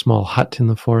a small hut in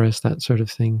the forest, that sort of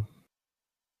thing.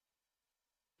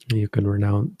 You can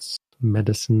renounce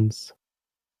medicines,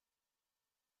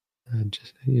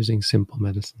 just using simple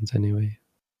medicines anyway.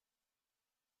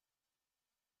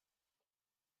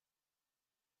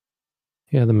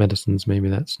 Yeah, the medicines, maybe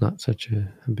that's not such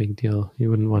a big deal.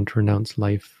 You wouldn't want to renounce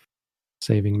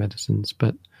life-saving medicines,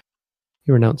 but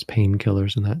you renounce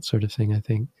painkillers and that sort of thing, I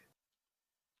think.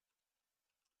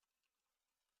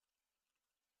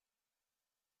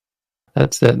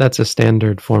 That's a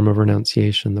standard form of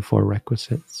renunciation, the 4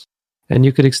 requisites. And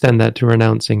you could extend that to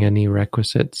renouncing any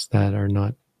requisites that are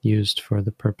not used for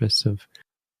the purpose of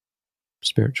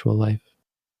spiritual life.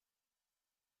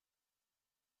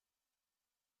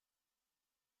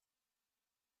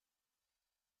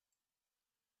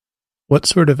 What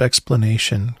sort of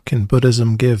explanation can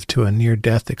Buddhism give to a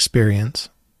near-death experience?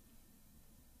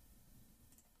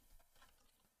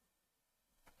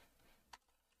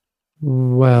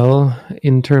 Well,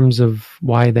 in terms of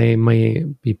why they may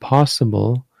be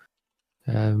possible,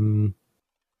 the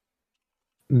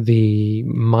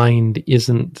mind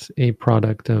isn't a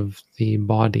product of the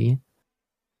body,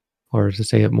 or to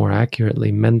say it more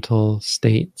accurately, mental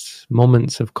states,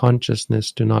 moments of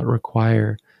consciousness do not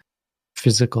require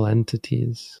physical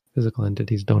entities. Physical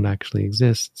entities don't actually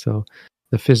exist, so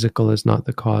the physical is not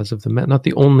the cause of not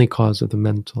the only cause of the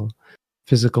mental.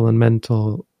 Physical and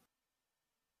mental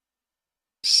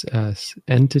states,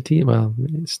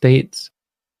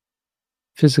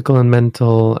 physical and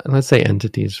mental, let's say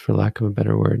entities for lack of a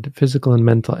better word, physical and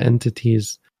mental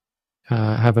entities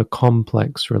have a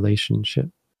complex relationship.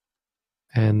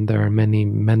 And there are many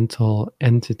mental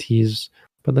entities,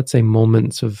 but let's say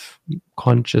moments of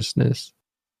consciousness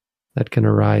that can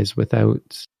arise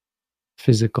without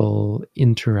physical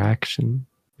interaction,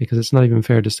 because it's not even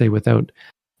fair to say without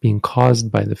being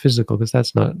caused by the physical, because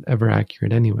that's not ever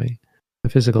accurate anyway. The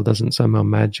physical doesn't somehow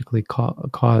magically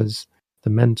cause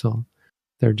the mental.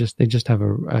 They just have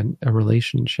a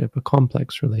relationship, a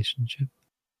complex relationship.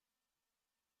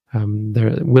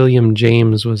 William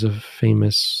James was a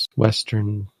famous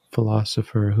Western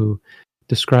philosopher who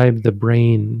described the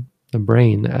brain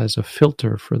as a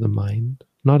filter for the mind,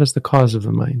 not as the cause of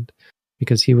the mind,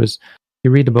 because you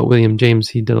read about William James,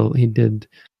 he did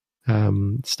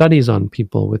studies on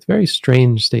people with very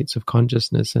strange states of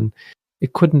consciousness, and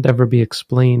it couldn't ever be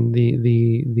explained.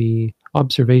 The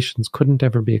observations couldn't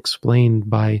ever be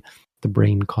explained by the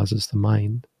brain causes the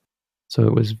mind. So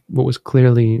what was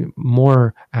clearly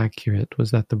more accurate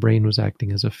was that the brain was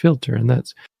acting as a filter, and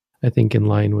that's, I think, in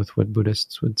line with what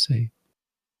Buddhists would say.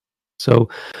 So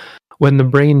when the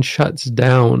brain shuts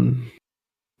down,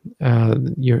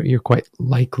 you're quite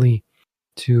likely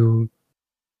to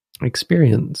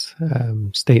experience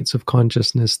states of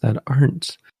consciousness that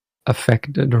aren't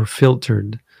affected or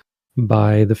filtered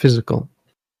by the physical,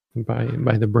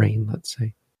 by the brain, let's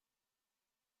say.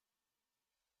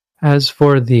 As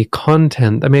for the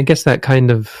content, I mean, I guess that kind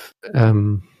of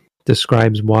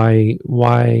describes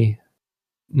why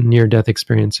near-death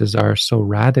experiences are so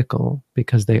radical,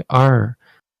 because they are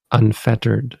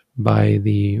unfettered by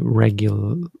the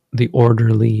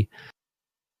orderly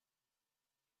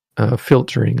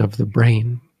filtering of the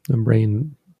brain. The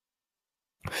brain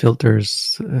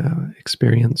filters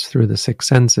experience through the 6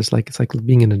 senses. It's like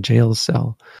being in a jail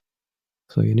cell.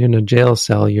 So you're in a jail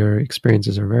cell, your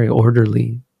experiences are very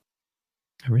orderly.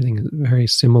 Everything is very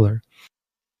similar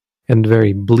and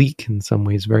very bleak in some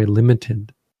ways, very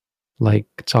limited, like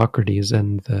Socrates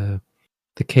and the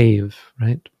cave,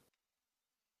 right?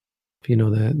 If you know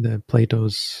the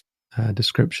Plato's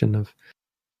description of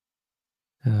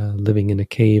living in a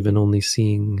cave and only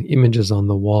seeing images on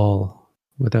the wall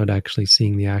without actually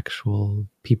seeing the actual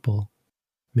people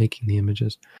making the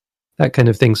images, that kind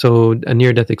of thing. So a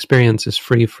near-death experience is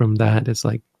free from that. It's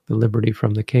like the liberty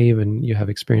from the cave, and you have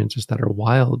experiences that are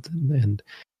wild and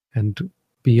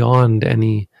beyond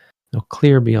any,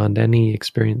 clear beyond any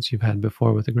experience you've had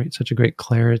before, with such a great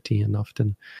clarity and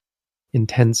often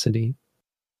intensity.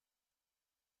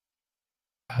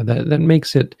 That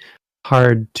makes it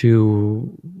hard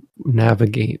to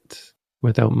navigate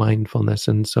without mindfulness,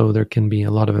 and so there can be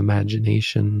a lot of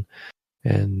imagination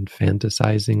and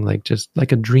fantasizing,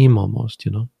 like a dream almost,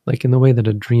 like in the way that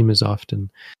a dream is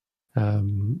often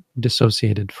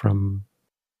dissociated from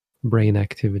brain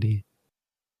activity.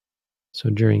 So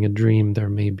during a dream, there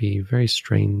may be very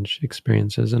strange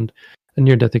experiences, and a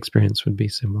near-death experience would be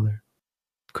similar,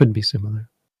 could be similar.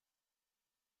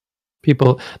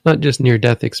 People, not just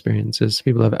near-death experiences,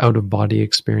 people have out-of-body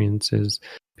experiences,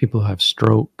 people who have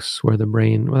strokes where the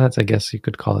brain, well, that's, I guess you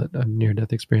could call it a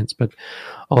near-death experience, but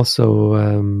also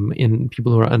in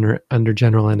people who are under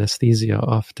general anesthesia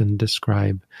often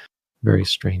describe very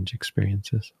strange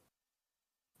experiences,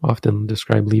 often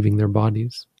describe leaving their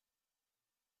bodies.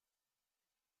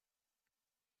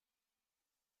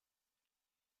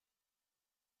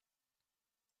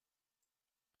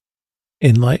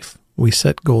 In life, we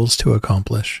set goals to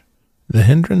accomplish. The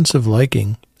hindrance of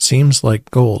liking seems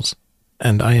like goals,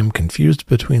 and I am confused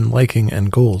between liking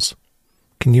and goals.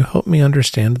 Can you help me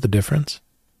understand the difference?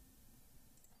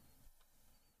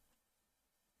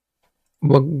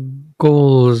 Well,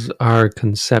 goals are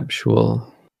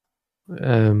conceptual.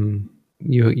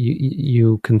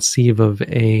 You conceive of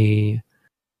an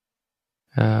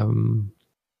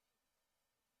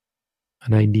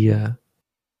idea.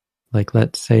 Like,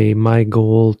 let's say my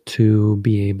goal to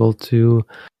be able to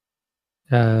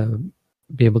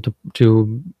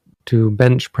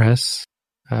bench press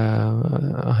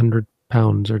 100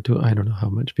 pounds, or I don't know how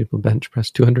much people bench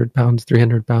press, 200 pounds,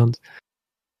 300 pounds.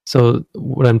 So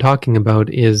what I'm talking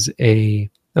about is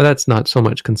that's not so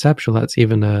much conceptual, that's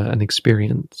even an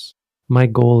experience. My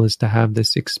goal is to have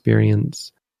this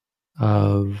experience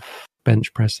of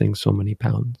bench pressing so many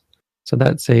pounds. So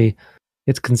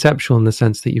it's conceptual in the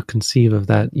sense that you conceive of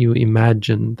that, you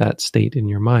imagine that state in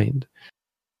your mind.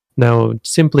 Now,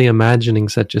 simply imagining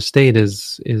such a state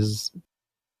is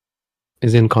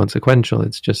inconsequential.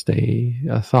 It's just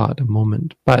a thought, a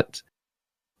moment. But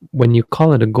when you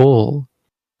call it a goal,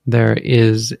 there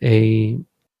is a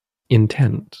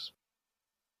intent.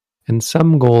 And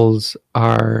some goals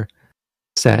are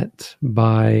set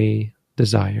by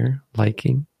desire,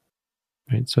 liking,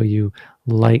 right? So you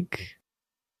like,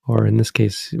 or in this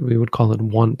case, we would call it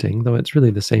wanting, though it's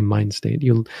really the same mind state.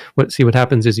 What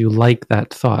happens is you like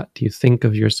that thought. You think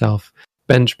of yourself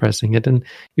bench pressing it, and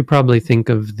you probably think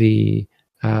of the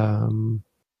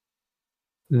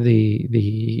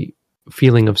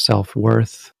feeling of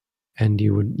self-worth, and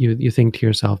you think to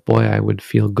yourself, boy, I would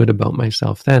feel good about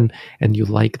myself then, and you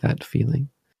like that feeling.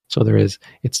 So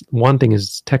it's wanting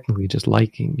is technically just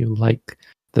liking. You like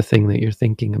the thing that you're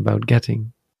thinking about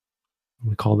getting.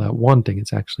 We call that wanting.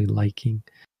 It's actually liking.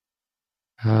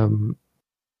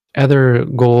 Other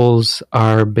goals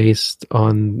are based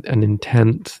on an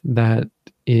intent that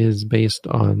is based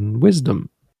on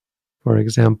wisdom. For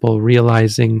example,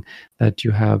 realizing that you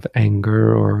have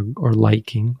anger or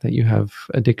liking, that you have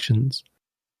addictions,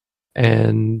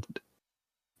 and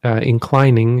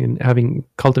inclining and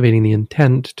cultivating the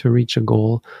intent to reach a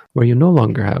goal where you no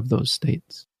longer have those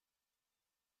states.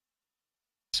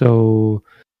 So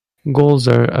goals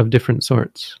are of different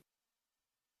sorts.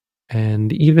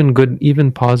 And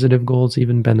even positive goals,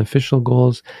 even beneficial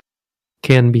goals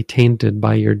can be tainted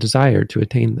by your desire to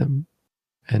attain them.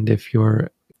 And if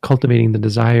you're cultivating the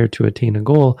desire to attain a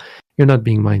goal, you're not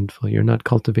being mindful. You're not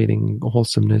cultivating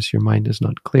wholesomeness. Your mind is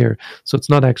not clear. So it's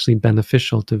not actually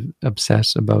beneficial to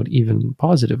obsess about even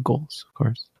positive goals, of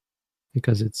course,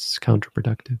 because it's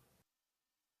counterproductive.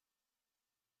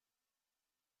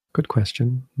 Good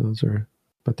question.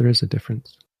 But there is a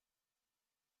difference.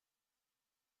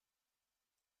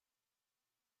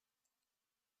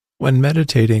 When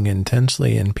meditating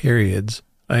intensely in periods,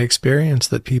 I experience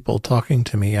that people talking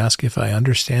to me ask if I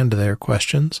understand their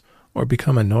questions or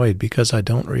become annoyed because I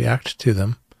don't react to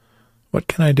them. What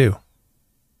can I do?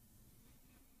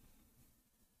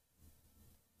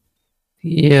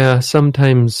 Yeah,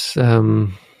 sometimes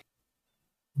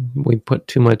we put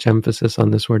too much emphasis on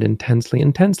this word intensely.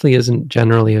 Intensely isn't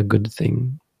generally a good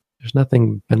thing. There's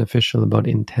nothing beneficial about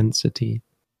intensity.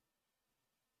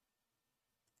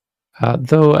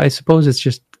 Though I suppose it's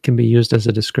just can be used as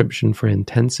a description for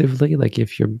intensively, like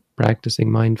if you're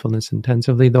practicing mindfulness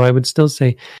intensively, though I would still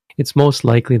say it's most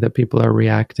likely that people are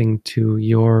reacting to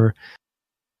your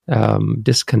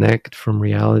disconnect from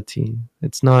reality.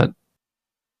 It's not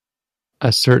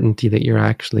a certainty that you're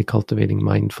actually cultivating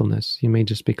mindfulness. You may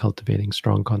just be cultivating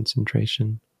strong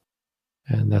concentration.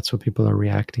 And that's what people are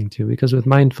reacting to. Because with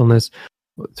mindfulness,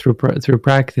 through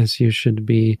practice, you should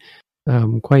be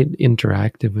quite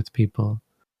interactive with people.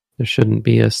 There shouldn't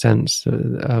be a sense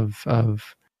of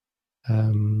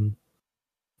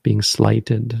being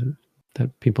slighted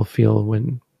that people feel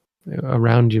when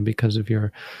around you because of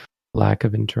your lack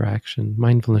of interaction.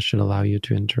 Mindfulness should allow you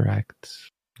to interact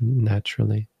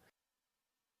naturally.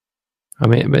 I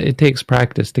mean, but it takes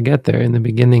practice to get there. In the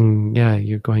beginning, yeah,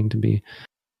 you're going to be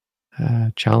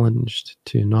challenged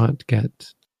to not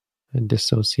get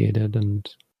dissociated and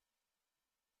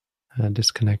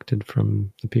disconnected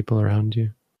from the people around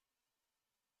you.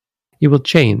 You will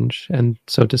change, and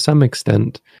so to some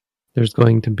extent, there's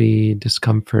going to be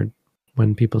discomfort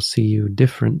when people see you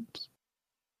different.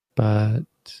 But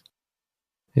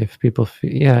if people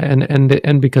feel, yeah,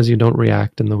 and because you don't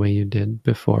react in the way you did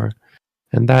before,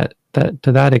 and that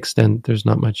to that extent, there's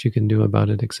not much you can do about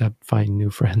it except find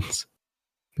new friends.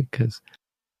 Because,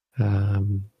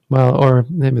 well, or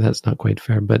maybe that's not quite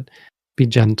fair, but be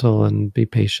gentle and be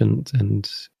patient and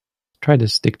try to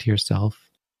stick to yourself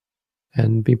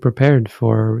and be prepared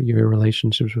for your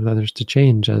relationships with others to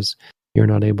change as you're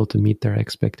not able to meet their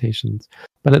expectations.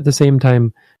 But at the same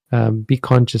time, be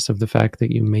conscious of the fact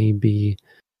that you may be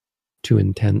too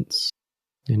intense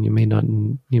and you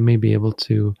may be able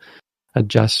to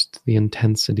adjust the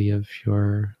intensity of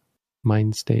your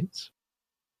mind states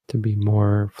to be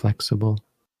more flexible.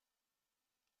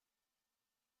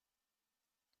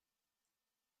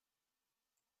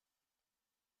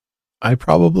 I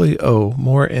probably owe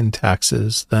more in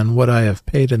taxes than what I have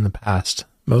paid in the past,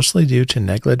 mostly due to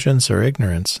negligence or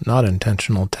ignorance, not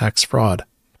intentional tax fraud.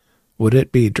 Would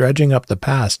it be dredging up the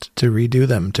past to redo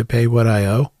them to pay what I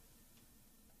owe?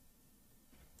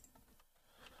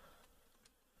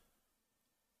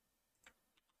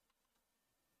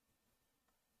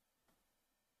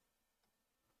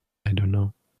 I don't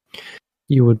know.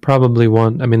 You would probably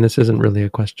want, I mean, this isn't really a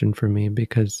question for me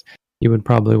because you would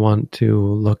probably want to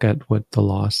look at what the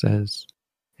law says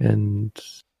and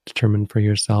determine for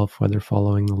yourself whether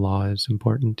following the law is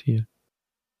important to you.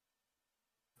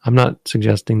 I'm not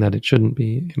suggesting that it shouldn't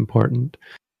be important,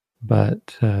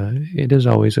 but it is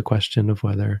always a question of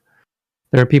whether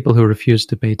there are people who refuse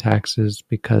to pay taxes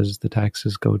because the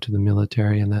taxes go to the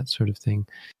military and that sort of thing.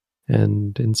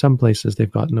 And in some places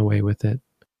they've gotten away with it.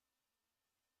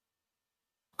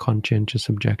 Conscientious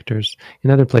objectors. In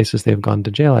other places they've gone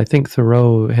to jail. I think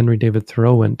Henry David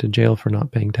Thoreau went to jail for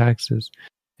not paying taxes.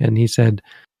 And he said,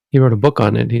 he wrote a book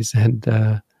on it. He said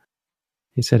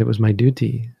it was my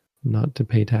duty not to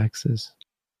pay taxes.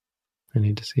 And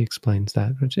he explains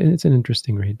that, which it's an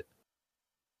interesting read.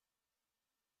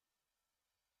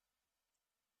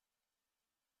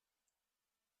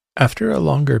 After a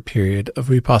longer period of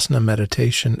Vipassana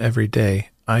meditation every day,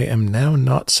 I am now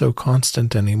not so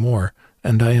constant anymore,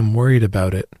 and I am worried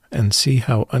about it and see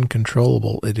how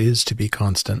uncontrollable it is to be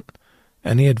constant.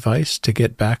 Any advice to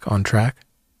get back on track?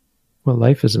 Well,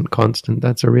 life isn't constant.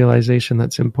 That's a realization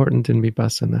that's important in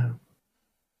Vipassana.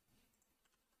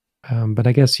 But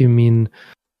I guess you mean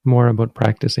more about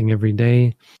practicing every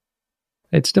day.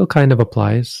 It still kind of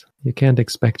applies. You can't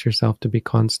expect yourself to be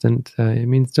constant.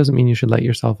 It doesn't mean you should let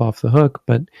yourself off the hook,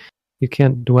 but you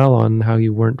can't dwell on how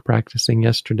you weren't practicing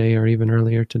yesterday or even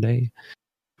earlier today.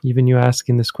 Even you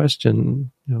asking this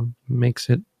question, makes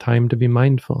it time to be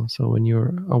mindful. So when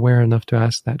you're aware enough to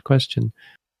ask that question,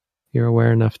 you're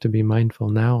aware enough to be mindful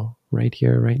now, right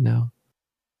here, right now.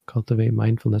 Cultivate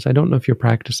mindfulness. I don't know if you're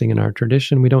practicing in our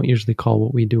tradition. We don't usually call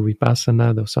what we do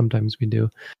Vipassana, though sometimes we do.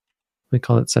 We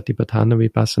call it Satipatthana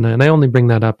Vipassana. And I only bring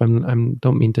that up, I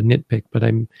don't mean to nitpick, but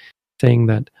I'm saying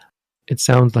that it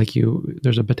sounds like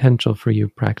there's a potential for you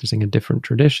practicing a different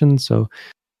tradition. So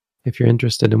if you're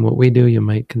interested in what we do, you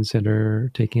might consider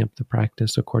taking up the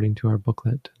practice according to our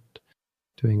booklet, and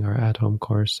doing our at-home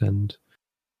course, and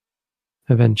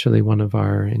eventually one of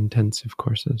our intensive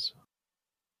courses.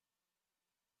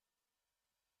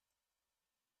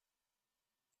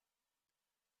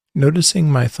 Noticing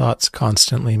my thoughts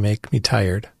constantly make me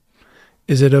tired.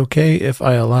 Is it okay if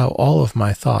I allow all of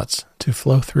my thoughts to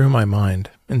flow through my mind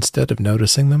instead of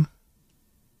noticing them?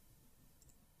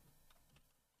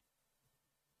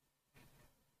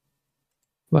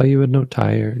 Well, you would know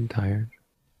tired.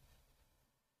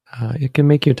 It can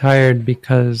make you tired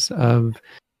because of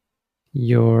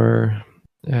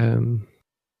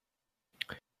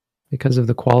because of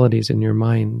the qualities in your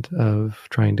mind of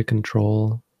trying to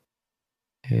control.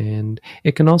 And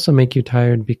it can also make you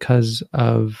tired because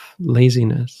of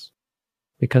laziness,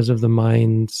 because of the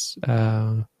mind's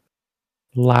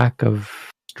lack of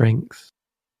strength.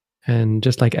 And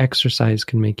just like exercise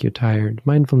can make you tired,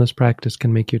 mindfulness practice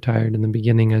can make you tired in the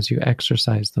beginning as you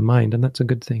exercise the mind, and that's a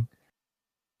good thing.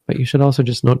 But you should also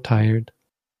just note tired.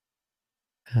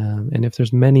 And if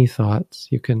there's many thoughts,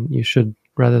 you should,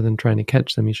 rather than trying to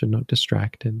catch them, you should note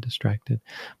distracted.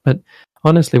 But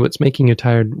honestly, what's making you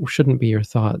tired shouldn't be your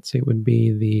thoughts. It would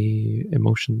be the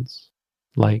emotions,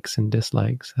 likes and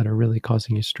dislikes, that are really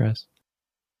causing you stress.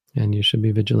 And you should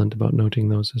be vigilant about noting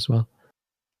those as well.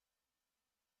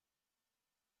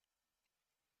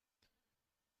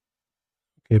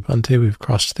 Okay, Bhante, we've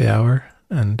crossed the hour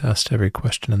and asked every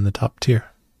question in the top tier.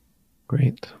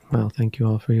 Great. Well, thank you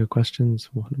all for your questions.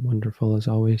 Wonderful as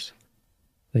always.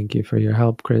 Thank you for your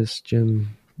help, Chris,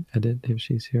 Jim, Edith, if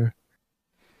she's here,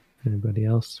 anybody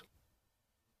else.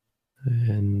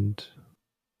 And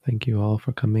thank you all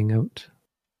for coming out.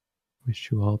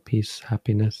 Wish you all peace,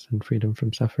 happiness, and freedom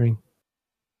from suffering.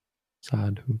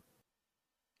 Sadhu.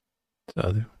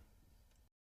 Sadhu.